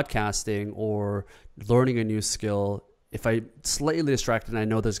even podcasting or learning a new skill, if I slightly distracted and I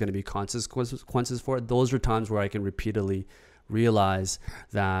know there's going to be consequences for it, those are times where I can repeatedly realize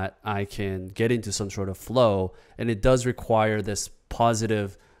that I can get into some sort of flow. And it does require this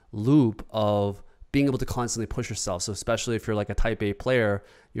positive loop of being able to constantly push yourself. So especially if you're like a type A player,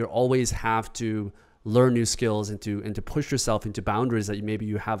 you always have to learn new skills and to push yourself into boundaries that maybe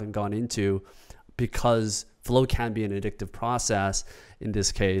you haven't gone into, because flow can be an addictive process in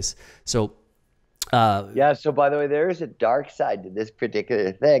this case. So yeah. So by the way, there is a dark side to this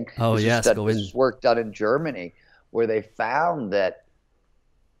particular thing. Oh, yes. This was work done in Germany where they found that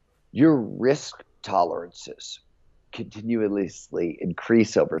your risk tolerances continuously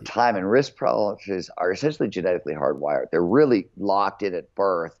increase over time, and risk tolerances are essentially genetically hardwired. They're really locked in at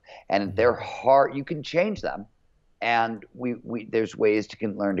birth, and they're hard. You can change them, and there's ways to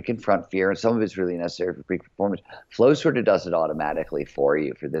learn to confront fear, and some of it's really necessary for peak performance. Flow sort of does it automatically for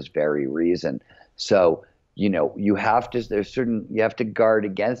you for this very reason. So you have to guard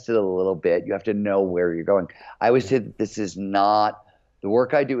against it a little bit. You have to know where you're going. I always say that this is not, the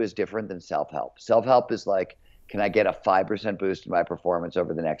work I do is different than self-help. Self-help is like, can I get a 5% boost in my performance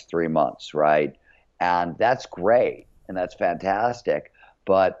over the next 3 months, right? And that's great, and that's fantastic.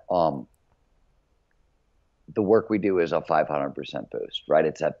 But the work we do is a 500% boost, right?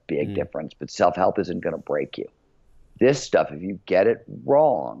 It's a big difference, but self-help isn't going to break you. This stuff, if you get it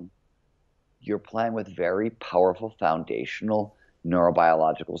wrong, you're playing with very powerful foundational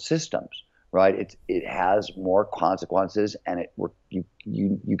neurobiological systems, right? It has more consequences, and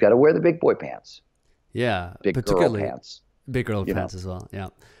you got to wear the big boy pants, Yeah, big girl particularly pants, big girl you know. fans as well. Yeah.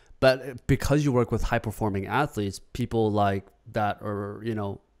 But because you work with high performing athletes, people like that, or,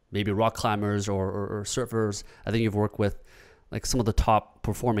 maybe rock climbers or surfers, I think you've worked with like some of the top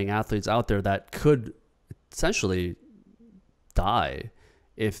performing athletes out there that could essentially die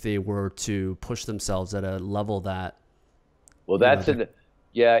if they were to push themselves at a level that, Well,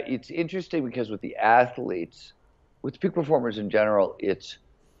 yeah, it's interesting because with the athletes, with peak performers in general,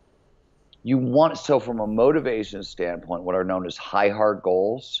 so from a motivation standpoint, what are known as high hard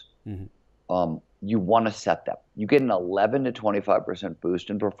goals, Mhm. you want to set them. You get an 11 to 25% boost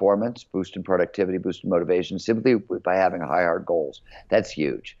in performance, boost in productivity, boost in motivation simply by having high hard goals. That's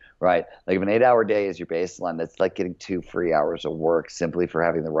huge, right? Like if an 8-hour day is your baseline, that's like getting 2 free hours of work simply for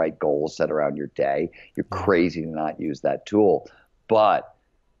having the right goals set around your day. You're Yeah. crazy to not use that tool. But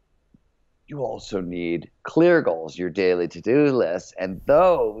you also need clear goals, your daily to-do list, and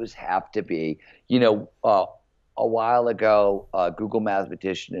those have to be, a while ago, Google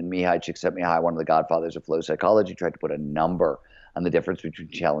mathematician and Mihai Csikszentmihalyi, one of the godfathers of flow psychology, tried to put a number on the difference between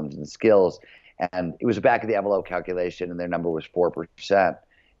challenge and skills, and it was a back of the envelope calculation, and their number was 4%,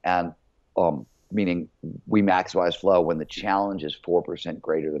 and meaning we maximize flow when the challenge is 4%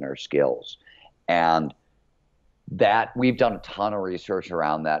 greater than our skills, and that we've done a ton of research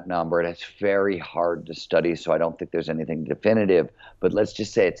around that number, and it's very hard to study, so I don't think there's anything definitive, but let's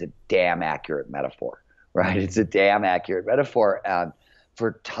just say it's a damn accurate metaphor, right? It's a damn accurate metaphor. And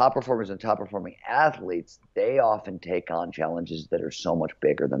for top performers and top performing athletes, they often take on challenges that are so much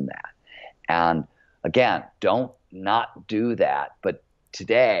bigger than that. And again, don't not do that. But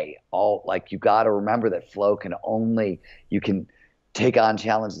today, you got to remember that you can take on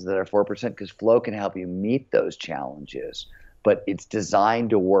challenges that are 4% because flow can help you meet those challenges, but it's designed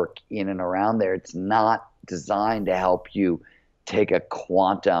to work in and around there. It's not designed to help you take a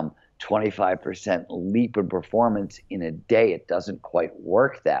quantum 25% leap in performance in a day. It doesn't quite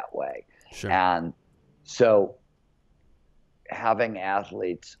work that way. Sure. And so having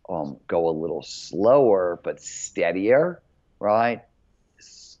athletes go a little slower but steadier, right?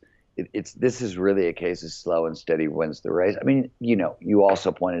 This is really a case of slow and steady wins the race. I mean, you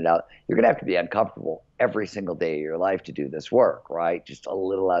also pointed out you're going to have to be uncomfortable every single day of your life to do this work, right? Just a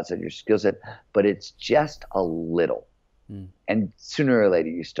little outside your skill set, but it's just a little. And sooner or later,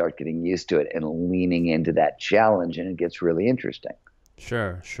 you start getting used to it and leaning into that challenge, and it gets really interesting.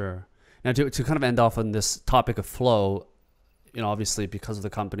 Sure, sure. Now, to kind of end off on this topic of flow, obviously because of the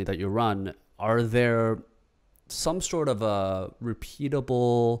company that you run, are there some sort of a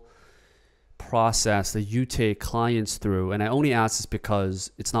repeatable process that you take clients through? And I only ask this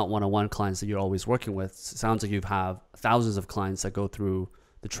because it's not one-on-one clients that you're always working with. It sounds like you have thousands of clients that go through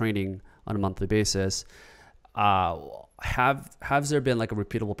the training on a monthly basis. Has there been like a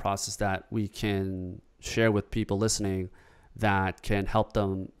repeatable process that we can share with people listening that can help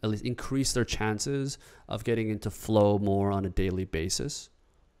them at least increase their chances of getting into flow more on a daily basis?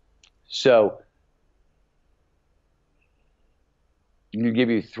 So I'm going to give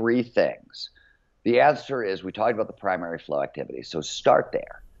you 3 things. The answer is we talked about the primary flow activity, so start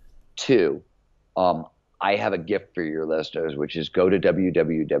there. 2, I have a gift for your listeners, which is go to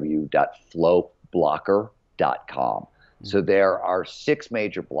www.flowblocker.com. So there are 6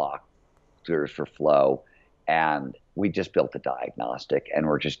 major blockers for flow, and we just built a diagnostic, and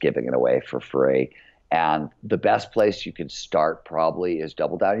we're just giving it away for free. And the best place you can start probably is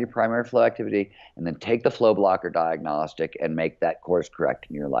double down your primary flow activity and then take the flow blocker diagnostic and make that course correct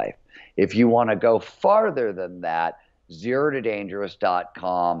in your life. If you want to go farther than that,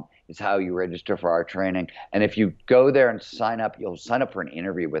 zerotodangerous.com is how you register for our training. And if you go there and sign up, you'll sign up for an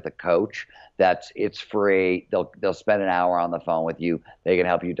interview with a coach. It's free. They'll spend an hour on the phone with you. They can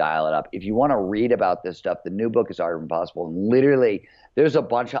help you dial it up. If you want to read about this stuff, the new book is Art of Impossible. And literally, there's a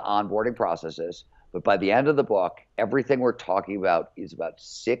bunch of onboarding processes. But by the end of the book, everything we're talking about is about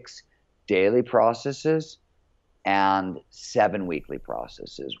 6 daily processes and 7 weekly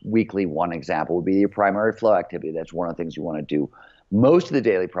processes. Weekly, one example would be your primary flow activity. That's one of the things you want to do. Most of the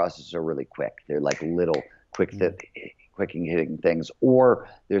daily processes are really quick. They're like little quick hitting things, or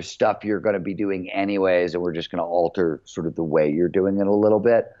there's stuff you're going to be doing anyways, and we're just going to alter sort of the way you're doing it a little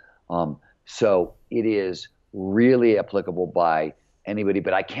bit. So it is really applicable by anybody,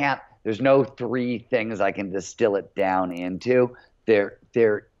 but there's no 3 things I can distill it down into.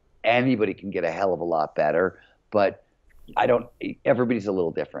 Anybody can get a hell of a lot better, but everybody's a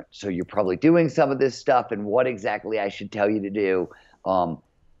little different. So you're probably doing some of this stuff, and what exactly I should tell you to do.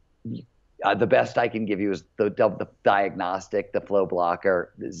 The best I can give you is the diagnostic, the flow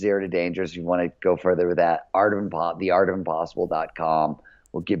blocker, the zero to dangerous. If you want to go further with that, theartofimpossible.com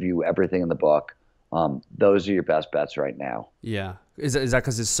will give you everything in the book. Those are your best bets right now. Yeah. Is that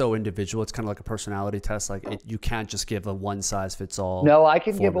because it's so individual? It's kind of like a personality test. Like you can't just give a one size fits all No, I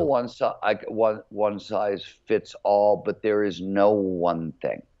can give a formula. one size fits all, but there is no one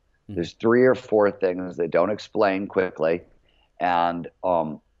thing. Mhm. There's three or four things that don't explain quickly, and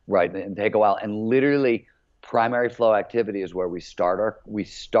right, and take a while. And literally, primary flow activity is where we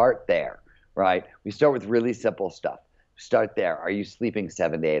start there, right? We start with really simple stuff. Start there. Are you sleeping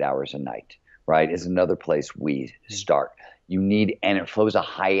 7 to 8 hours a night? Right, is another place we start. You need, and it flows a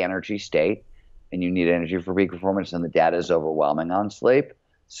high energy state, and you need energy for peak performance, and the data is overwhelming on sleep.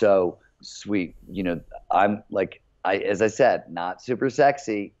 So sweet, I'm like, as I said, not super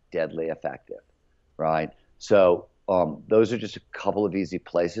sexy, deadly effective, right? So those are just a couple of easy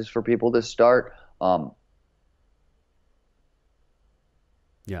places for people to start.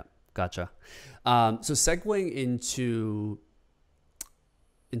 Yeah, gotcha. So segueing into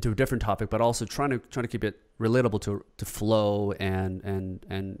a different topic, but also trying to keep it relatable to flow and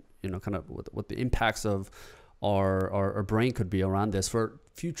kind of what the impacts of our brain could be around this for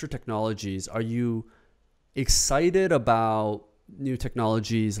future technologies. Are you excited about new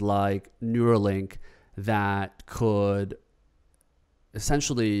technologies like Neuralink that could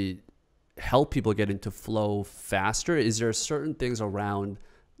essentially help people get into flow faster? Is there certain things around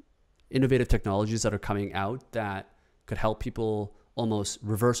innovative technologies that are coming out that could help people almost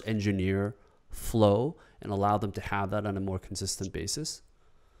reverse engineer flow and allow them to have that on a more consistent basis?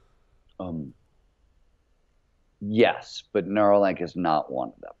 um, yes, but Neuralink is not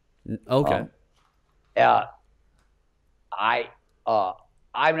one of them. Okay. Uh, I uh,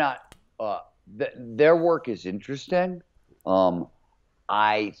 I'm not. Their work is interesting. Um,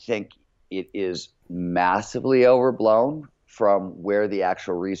 I think it is massively overblown from where the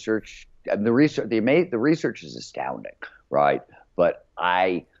actual research and the research is astounding, right? But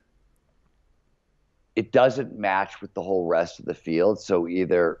it doesn't match with the whole rest of the field. So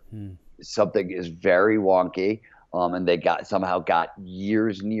either something is very wonky, and they somehow got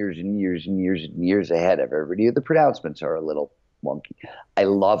years and years and years and years and years ahead of everybody. The pronouncements are a little wonky. I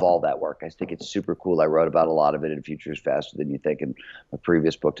love all that work. I think it's super cool. I wrote about a lot of it in Futures Faster Than You Think in my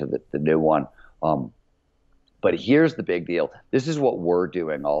previous book to the new one. But here's the big deal. This is what we're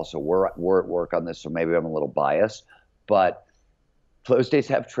doing also. We're at work on this, so maybe I'm a little biased, but flow states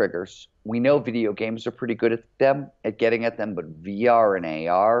have triggers. We know video games are pretty good at getting at them, but VR and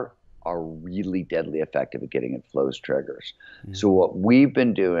AR are really deadly effective at getting at flow's triggers. So what we've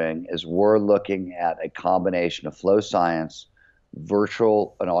been doing is we're looking at a combination of flow science,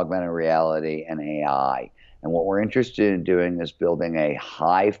 virtual and augmented reality, and AI. And what we're interested in doing is building a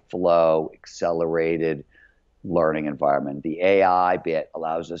high flow, accelerated learning environment. The AI bit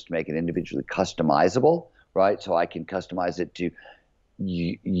allows us to make it individually customizable, right? So I can customize it to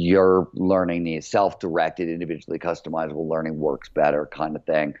your learning needs, self-directed, individually customizable learning works better kind of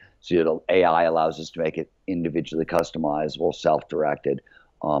thing. So AI allows us to make it individually customizable, self-directed.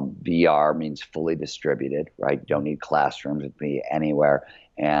 VR means fully distributed, right? You don't need classrooms, it can be anywhere.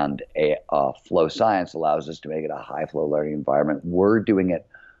 And flow science allows us to make it a high flow learning environment. We're doing it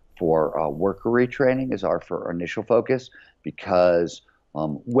for worker retraining is our initial focus, because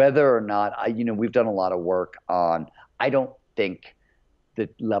whether or not we've done a lot of work on, I don't think the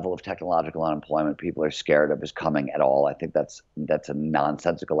level of technological unemployment people are scared of is coming at all. I think that's a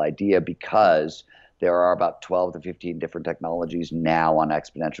nonsensical idea, because there are about 12 to 15 different technologies now on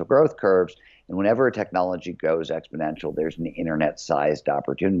exponential growth curves. And whenever a technology goes exponential, there's an internet-sized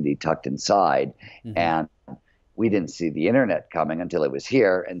opportunity tucked inside. And we didn't see the internet coming until it was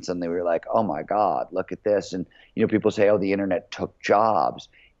here. And suddenly we were like, oh my God, look at this. And people say, oh, the internet took jobs.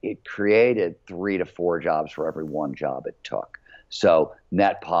 It created 3 to 4 jobs for every one job it took. So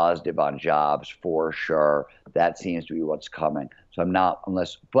net positive on jobs for sure. That seems to be what's coming. So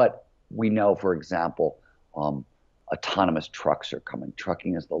but we know, for example, autonomous trucks are coming.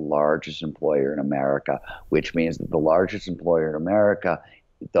 Trucking is the largest employer in America, which means that the largest employer in America,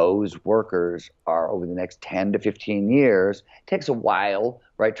 those workers are over the next 10 to 15 years. It takes a while,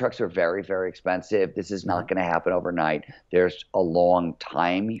 right? Trucks are very, very expensive. This is not going to happen overnight. There's a long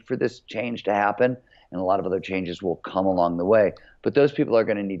time for this change to happen, and a lot of other changes will come along the way. But those people are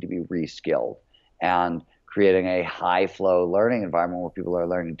going to need to be reskilled. And creating a high flow learning environment where people are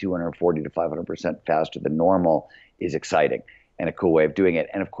learning 240 to 500% faster than normal is exciting and a cool way of doing it.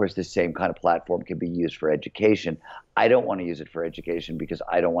 And of course, this same kind of platform can be used for education. I don't want to use it for education because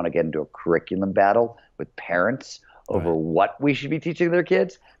I don't want to get into a curriculum battle with parents over Right. what we should be teaching their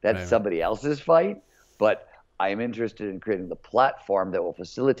kids. That's Right. Right. somebody else's fight. But I am interested in creating the platform that will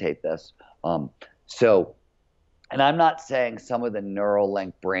facilitate this. So, and I'm not saying some of the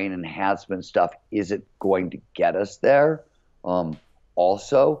Neuralink brain enhancement stuff isn't going to get us there. Um,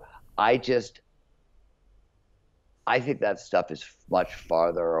 Also, I just I think that stuff is much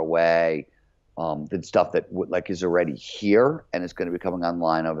farther away than stuff that like is already here and is going to be coming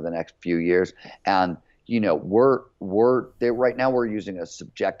online over the next few years. And we're there right now. We're using a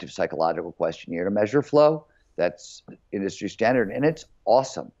subjective psychological questionnaire to measure flow. That's industry standard, and it's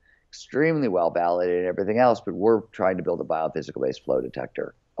awesome, extremely well validated, and everything else. But we're trying to build a biophysical based flow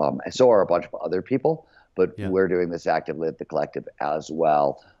detector, and so are a bunch of other people. But Yeah. we're doing this actively at the collective as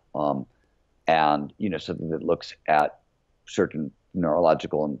well. And something that looks at certain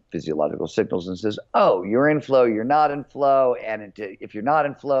neurological and physiological signals and says, oh, you're in flow, you're not in flow, and if you're not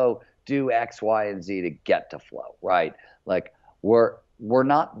in flow, do X, Y, and Z to get to flow, right? Like we're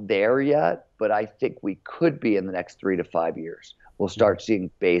not there yet, but I think we could be in the next 3 to 5 years. We'll start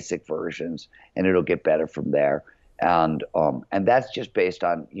seeing basic versions, and it'll get better from there. And that's just based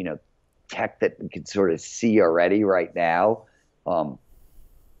on tech that we can sort of see already right now.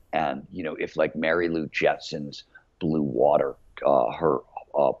 And if like Mary Lou Jetson's Blue Water, her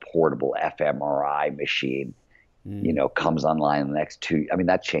portable fMRI machine, comes online in the next I mean,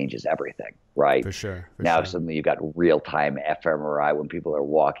 that changes everything, right? For sure. For Now sure. suddenly you've got real-time fMRI when people are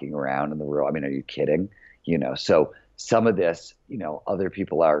walking around in the room. I mean, are you kidding? So some of this, other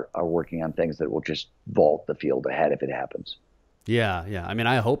people are working on things that will just vault the field ahead if it happens. Yeah. Yeah. I mean,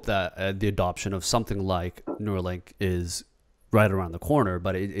 I hope that the adoption of something like Neuralink is right around the corner,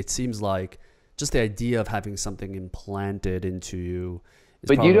 but it seems like just the idea of having something implanted into you is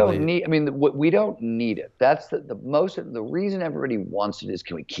But you don't probably need, I mean, we don't need it. That's the reason everybody wants it is,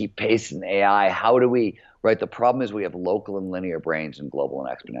 can we keep pace in AI? How do we, right? The problem is we have local and linear brains in global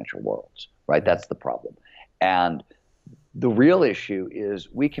and exponential worlds, right? That's the problem. And the real issue is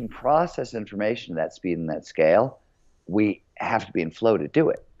we can process information at that speed and that scale. We have to be in flow to do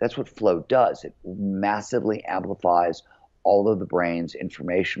it. That's what flow does. It massively amplifies all of the brain's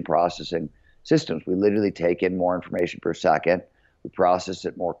information processing systems. We literally take in more information per second. We process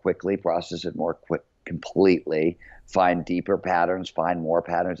it more quickly, completely, find deeper patterns, find more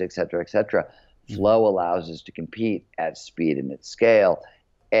patterns, et cetera, et cetera. Flow allows us to compete at speed and at scale,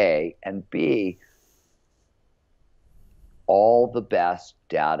 A, and B, all the best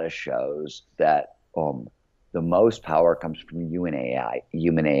data shows that the most power comes from human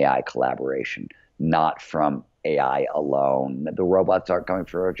AI collaboration, not from AI alone. The robots aren't coming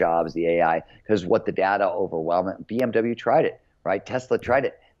for our jobs, the AI, because what the data overwhelming, BMW tried it, right? Tesla tried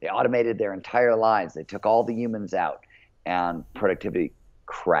it. They automated their entire lines. They took all the humans out and productivity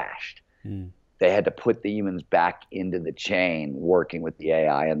crashed. They had to put the humans back into the chain working with the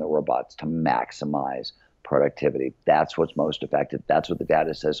AI and the robots to maximize productivity. That's what's most effective. That's what the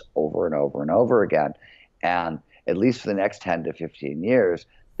data says over and over and over again. And at least for the next 10 to 15 years,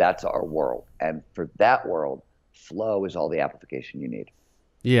 that's our world. And for that world, flow is all the amplification you need.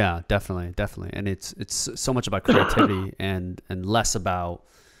 Yeah, definitely, definitely. And it's so much about creativity and less about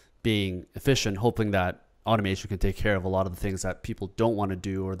being efficient, hoping that automation can take care of a lot of the things that people don't want to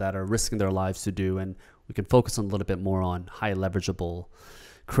do or that are risking their lives to do, and we can focus on a little bit more on high leverageable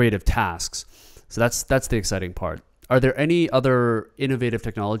creative tasks. So that's the exciting part. Are there any other innovative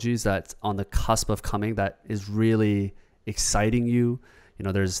technologies that's on the cusp of coming that is really exciting you?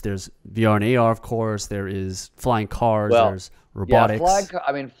 There's VR and AR, of course. There is flying cars. Well, there's robotics.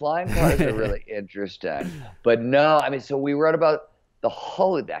 Yeah, flying cars are really interesting. But no, I mean, so we read about the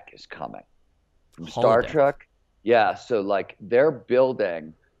holodeck is coming from Star Holodeck. Trek. Yeah, so like they're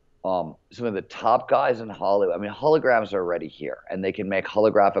building some of the top guys in Hollywood. I mean, holograms are already here, and they can make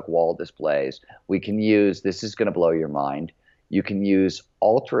holographic wall displays. We can use, this is going to blow your mind. You can use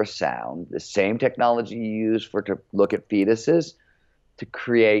ultrasound, the same technology you use to look at fetuses, to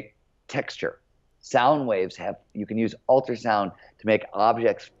create texture. Sound waves you can use ultrasound to make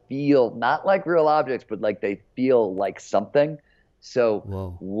objects feel not like real objects, but like they feel like something. So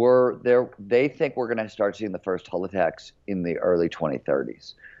Whoa. they think we're going to start seeing the first holodecks in the early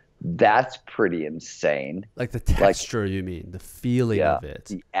 2030s. That's pretty insane. Like the texture, you mean, the feeling of it.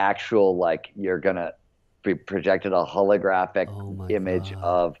 The actual, like, you're going to be projected a holographic image God.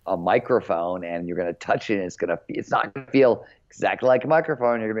 of a microphone, and you're going to touch it, and it's not going to feel exactly like a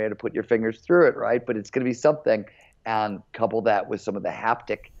microphone. You're going to be able to put your fingers through it, right? But it's going to be something. And couple that with some of the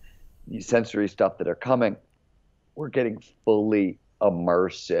haptic sensory stuff that are coming, we're getting fully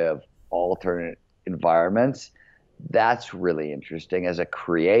immersive alternate environments. That's really interesting as a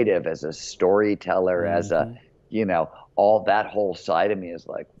creative, as a storyteller, as a all that whole side of me is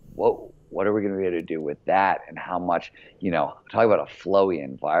like, whoa, what are we going to be able to do with that? And how much, talk about a flowy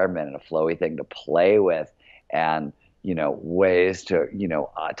environment and a flowy thing to play with, and, ways to,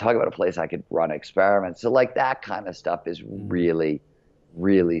 talk about a place I could run experiments. So like that kind of stuff is Mm. really,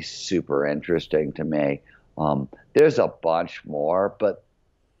 really super interesting to me. There's a bunch more, but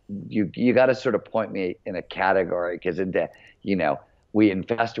you got to sort of point me in a category, because you know we in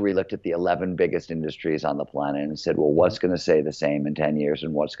Faster we looked at the 11 biggest industries on the planet and said, well, Mhm. what's going to stay the same in 10 years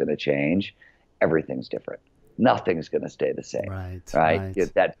and what's going to change? Everything's different. Nothing's going to stay the same, Right, right?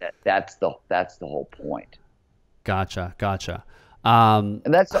 right. That's the whole point. Gotcha, gotcha. Um,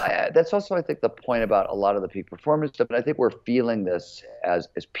 And that's also, I think, the point about a lot of the peak performance stuff. And I think we're feeling this as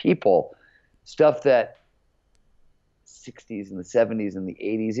people, stuff that 60s and the 70s and the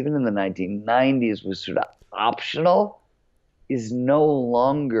 80s, even in the 1990s, was sort of optional, is no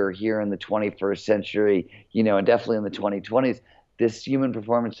longer here in the 21st century, and definitely in the 2020s. This human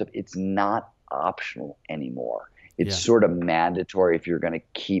performance stuff, it's not optional anymore. It's yeah, sort of mandatory if you're going to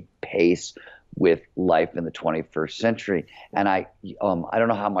keep pace with life in the 21st century. And I don't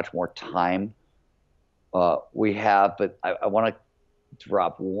know how much more time we have, but I want to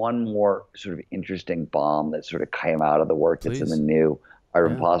drop one more sort of interesting bomb that sort of came out of the work that's in the please. new Art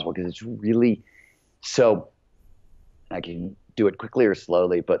of Yeah, Impossible, because it's really so. I can do it quickly or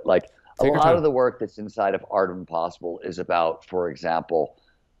slowly, but like a take your lot of time. the work that's inside of Art of Impossible is about, for example,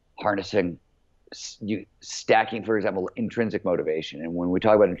 harnessing you stacking, for example, intrinsic motivation. And when we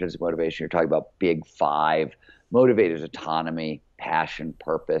talk about intrinsic motivation, you're talking about big five motivators: autonomy, passion,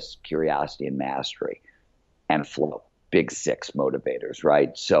 purpose, curiosity, and mastery, and flow. Big six motivators,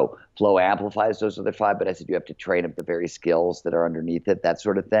 right? So flow amplifies those other five, but I said you have to train up the very skills that are underneath it, that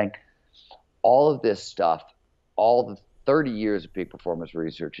sort of thing. All of this stuff, all the 30 years of peak performance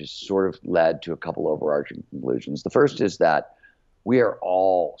research has sort of led to a couple overarching conclusions. The first is that we are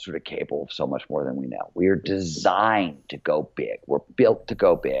all sort of capable of so much more than we know. We are designed to go big. We're built to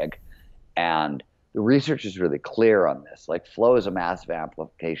go big. And the research is really clear on this. Like flow is a massive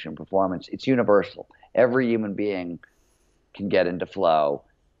amplification of performance. It's universal. Every human being can get into flow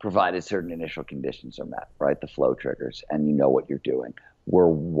provided certain initial conditions are met, right? The flow triggers, and you know what you're doing. We're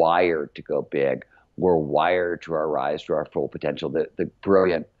wired to go big. We're wired to our rise to our full potential. The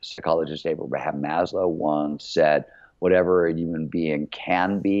brilliant psychologist Abraham Maslow once said, whatever a human being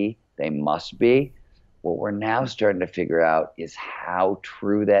can be, they must be. What we're now starting to figure out is how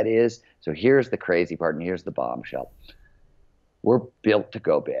true that is. So here's the crazy part, and here's the bombshell. We're built to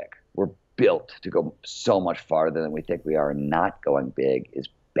go big. We're built to go so much farther than we think we are, and not going big is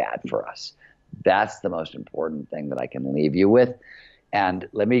bad for us. That's the most important thing that I can leave you with. And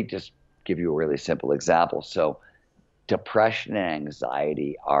let me just give you a really simple example. So, depression and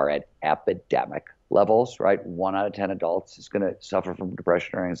anxiety are at epidemic levels, right? 1 out of 10 adults is going to suffer from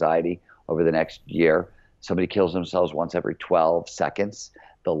depression or anxiety over the next year. Somebody kills themselves once every 12 seconds.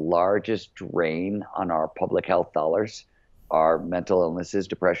 The largest drain on our public health dollars are mental illnesses,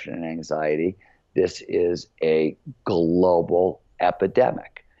 depression, and anxiety. This is a global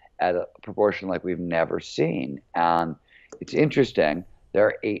epidemic at a proportion like we've never seen. And it's interesting. There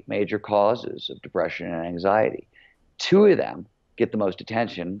are 8 major causes of depression and anxiety. 2 of them get the most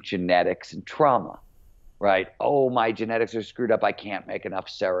attention: genetics and trauma, right? Oh, my genetics are screwed up. I can't make enough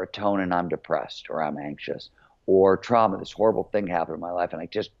serotonin. I'm depressed or I'm anxious. Or trauma, this horrible thing happened in my life and I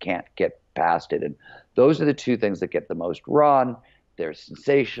just can't get past it. And those are the 2 things that get the most run. They're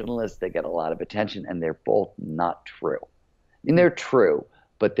sensationalist, they get a lot of attention, and they're both not true. I mean, they're true,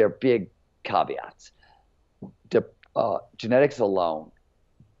 but they're big caveats. Genetics alone,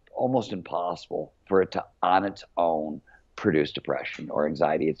 almost impossible for it to, on its own, produce depression or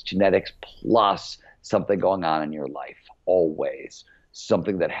anxiety. It's genetics plus something going on in your life, always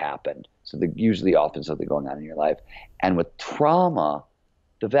something that happened. So usually often something going on in your life. And with trauma,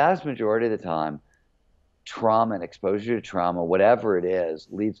 the vast majority of the time, trauma and exposure to trauma, whatever it is,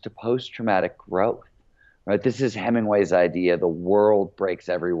 leads to post-traumatic growth. Right? This is Hemingway's idea: the world breaks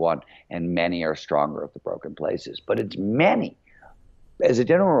everyone, and many are stronger of the broken places. But it's many. As a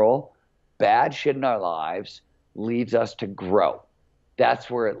general rule, bad shit in our lives leads us to grow. That's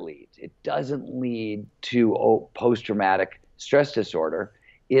where it leads. It doesn't lead to post traumatic stress disorder.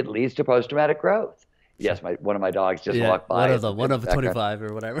 It leads to post traumatic growth. Yes, one of my dogs just Yeah, walked by one in the of the background. 25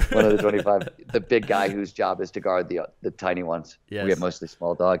 or whatever. One of the 25, the big guy whose job is to guard the tiny ones. We have Yes. mostly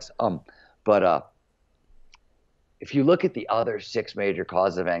small dogs. But if you look at the other 6 major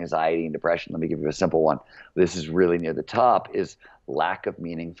causes of anxiety and depression, let me give you a simple one. This is really near the top: is lack of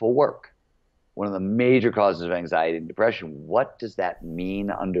meaningful work. One of the major causes of anxiety and depression. What does that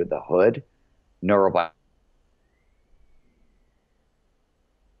mean under the hood? Neurobiology.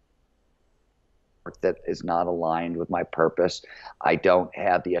 work that is not aligned with my purpose. I don't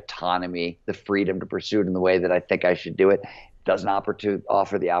have the autonomy, the freedom to pursue it in the way that I think I should do it. Doesn't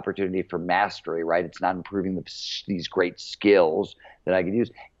offer the opportunity for mastery, right? It's not improving these great skills that I could use,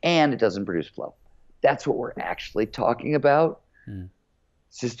 and it doesn't produce flow. That's what we're actually talking about. Mm.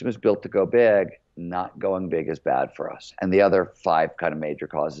 System is built to go big. Not going big is bad for us. And the other 5 kind of major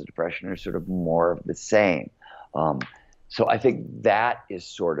causes of depression are sort of more of the same. So I think that is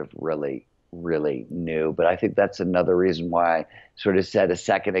sort of really, really new. But I think that's another reason why I sort of said a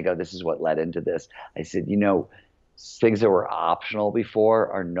second ago, this is what led into this. I said, things that were optional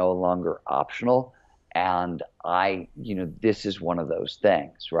before are no longer optional. And this is one of those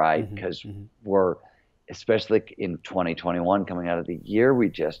things, right? Because we're, especially in 2021, coming out of the year we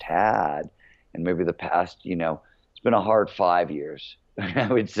just had, and maybe the past, it's been a hard 5 years, I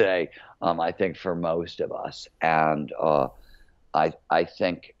would say, I think for most of us. And I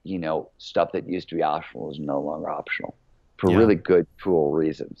think, stuff that used to be optional is no longer optional for really good, cool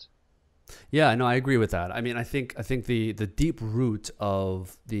reasons. Yeah, no, I agree with that. I mean, I think the deep root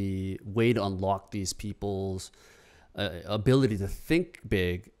of the way to unlock these people's ability to think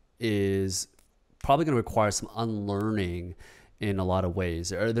big is probably going to require some unlearning in a lot of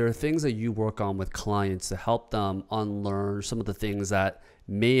ways. Are there things that you work on with clients to help them unlearn some of the things that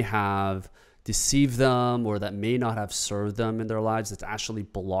may have deceived them or that may not have served them in their lives, that's actually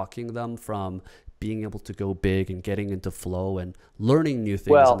blocking them from being able to go big and getting into flow and learning new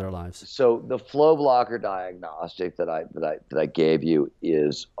things in their lives? So the flow blocker diagnostic that I gave you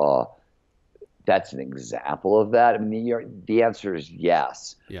is that's an example of that. I mean, the answer is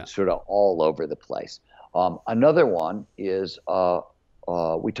yes, sort of all over the place. Another one is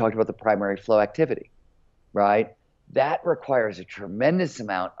we talked about the primary flow activity, right? That requires a tremendous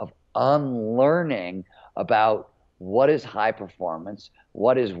amount of unlearning about what is high performance,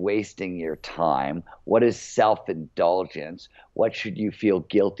 what is wasting your time, what is self-indulgence, what should you feel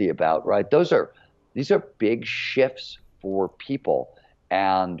guilty about, right? These are big shifts for people.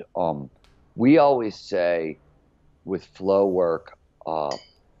 And we always say with flow work,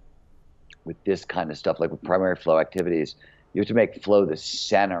 with this kind of stuff, like with primary flow activities, you have to make flow the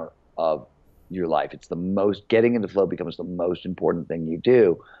center of your life. Getting into flow becomes the most important thing you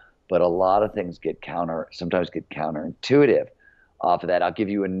do. But a lot of things sometimes get counterintuitive off of that. I'll give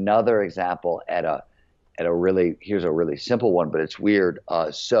you another example here's a really simple one, but it's weird.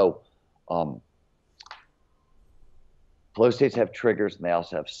 Flow states have triggers and they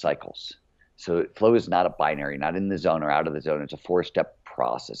also have cycles. So flow is not a binary, not in the zone or out of the zone. It's a 4-step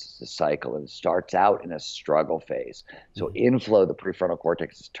process. It's a cycle, and it starts out in a struggle phase. So in flow, the prefrontal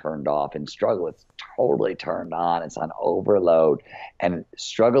cortex is turned off. In struggle, it's totally turned on. It's on overload. And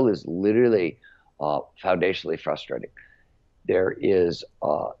struggle is literally foundationally frustrating. There is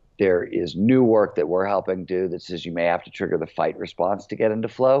new work that we're helping do that says you may have to trigger the fight response to get into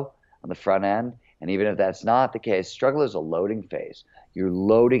flow on the front end. And even if that's not the case, struggle is a loading phase. You're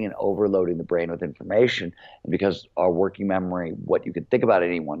loading and overloading the brain with information. And because our working memory, what you can think about at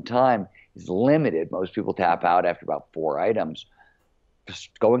any one time, is limited, most people tap out after about 4 items.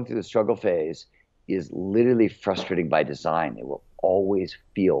 Going through the struggle phase is literally frustrating by design. It will always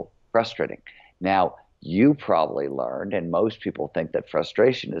feel frustrating. Now, you probably learned, and most people think, that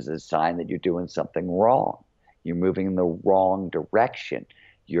frustration is a sign that you're doing something wrong. You're moving in the wrong direction.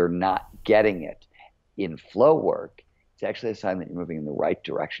 You're not getting it. In flow work, it's actually a sign that you're moving in the right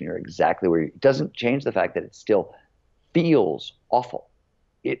direction. You're exactly where it doesn't change the fact that it still feels awful.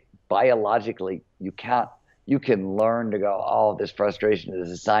 It biologically, you can learn to go, oh, this frustration is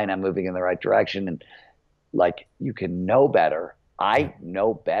a sign I'm moving in the right direction. And like, you can know better. I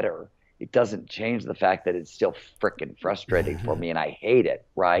know better. It doesn't change the fact that it's still freaking frustrating for me and I hate it,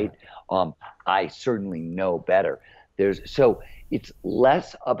 right? I certainly know better. So it's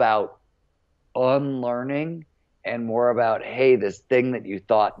less about unlearning and more about, hey, this thing that you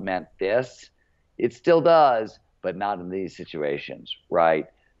thought meant this, it still does, but not in these situations, right?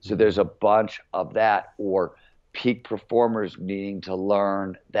 So there's a bunch of that. Or peak performers needing to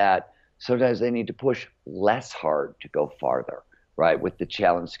learn that sometimes they need to push less hard to go farther, right? With the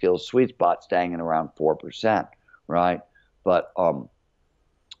challenge skills sweet spot staying at around 4%, right? But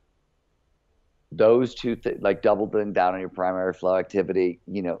those two things, like doubling down on your primary flow activity,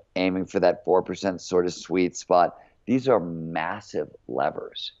 aiming for that 4% sort of sweet spot, these are massive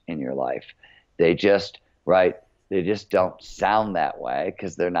levers in your life. They just don't sound that way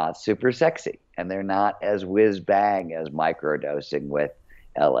because they're not super sexy and they're not as whiz bang as microdosing with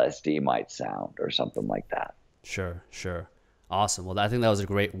LSD might sound or something like that. Sure. Awesome. Well, I think that was a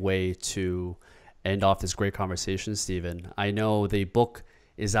great way to end off this great conversation, Stephen. I know the book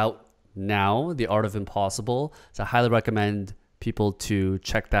is out now, The Art of Impossible. So I highly recommend people to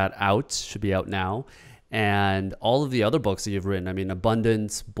check that out. Should be out now. And all of the other books that you've written. I mean,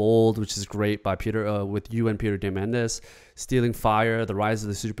 Abundance, Bold, which is great by Peter, with you and Peter Diamandis, Stealing Fire, The Rise of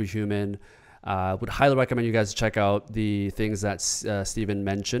the Superhuman. Would highly recommend you guys check out the things that Stephen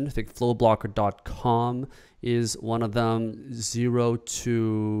mentioned. I think flowblocker.com is one of them. Zero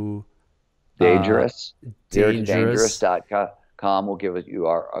to Dangerous. Dangerous. Dangerous.com will give you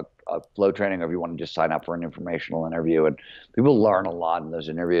a flow training, or if you want to just sign up for an informational interview. And people learn a lot in those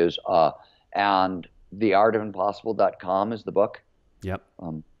interviews. And theartofimpossible.com is the book. Yep.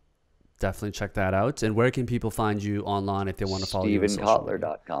 Definitely check that out. And where can people find you online if they want to follow you?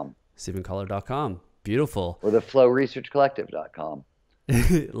 StephenKotler.com. StephenKotler.com. Beautiful. Or the flowresearchcollective.com.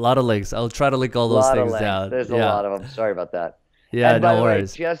 A lot of links. I'll try to link all those things down. There's a lot of them. Sorry about that. Yeah, and by no the way,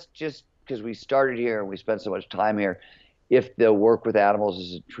 worries. just because we started here and we spent so much time here, if the work with animals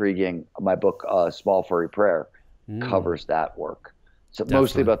is intriguing, my book, Small Furry Prayer, covers that work. So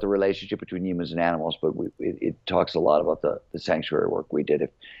mostly about the relationship between humans and animals, but it talks a lot about the sanctuary work we did.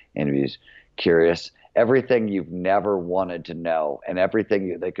 If anybody's curious, everything you've never wanted to know and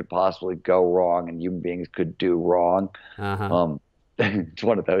everything that could possibly go wrong and human beings could do wrong. It's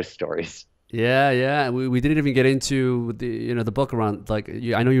one of those stories. Yeah. We didn't even get into the book around, like,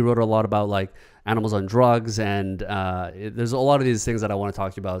 I know you wrote a lot about like animals on drugs, and there's a lot of these things that I want to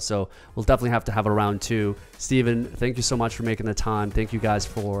talk to you about. So we'll definitely have to have a round two. Stephen, thank you so much for making the time. Thank you guys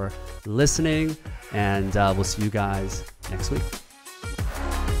for listening, and we'll see you guys next week.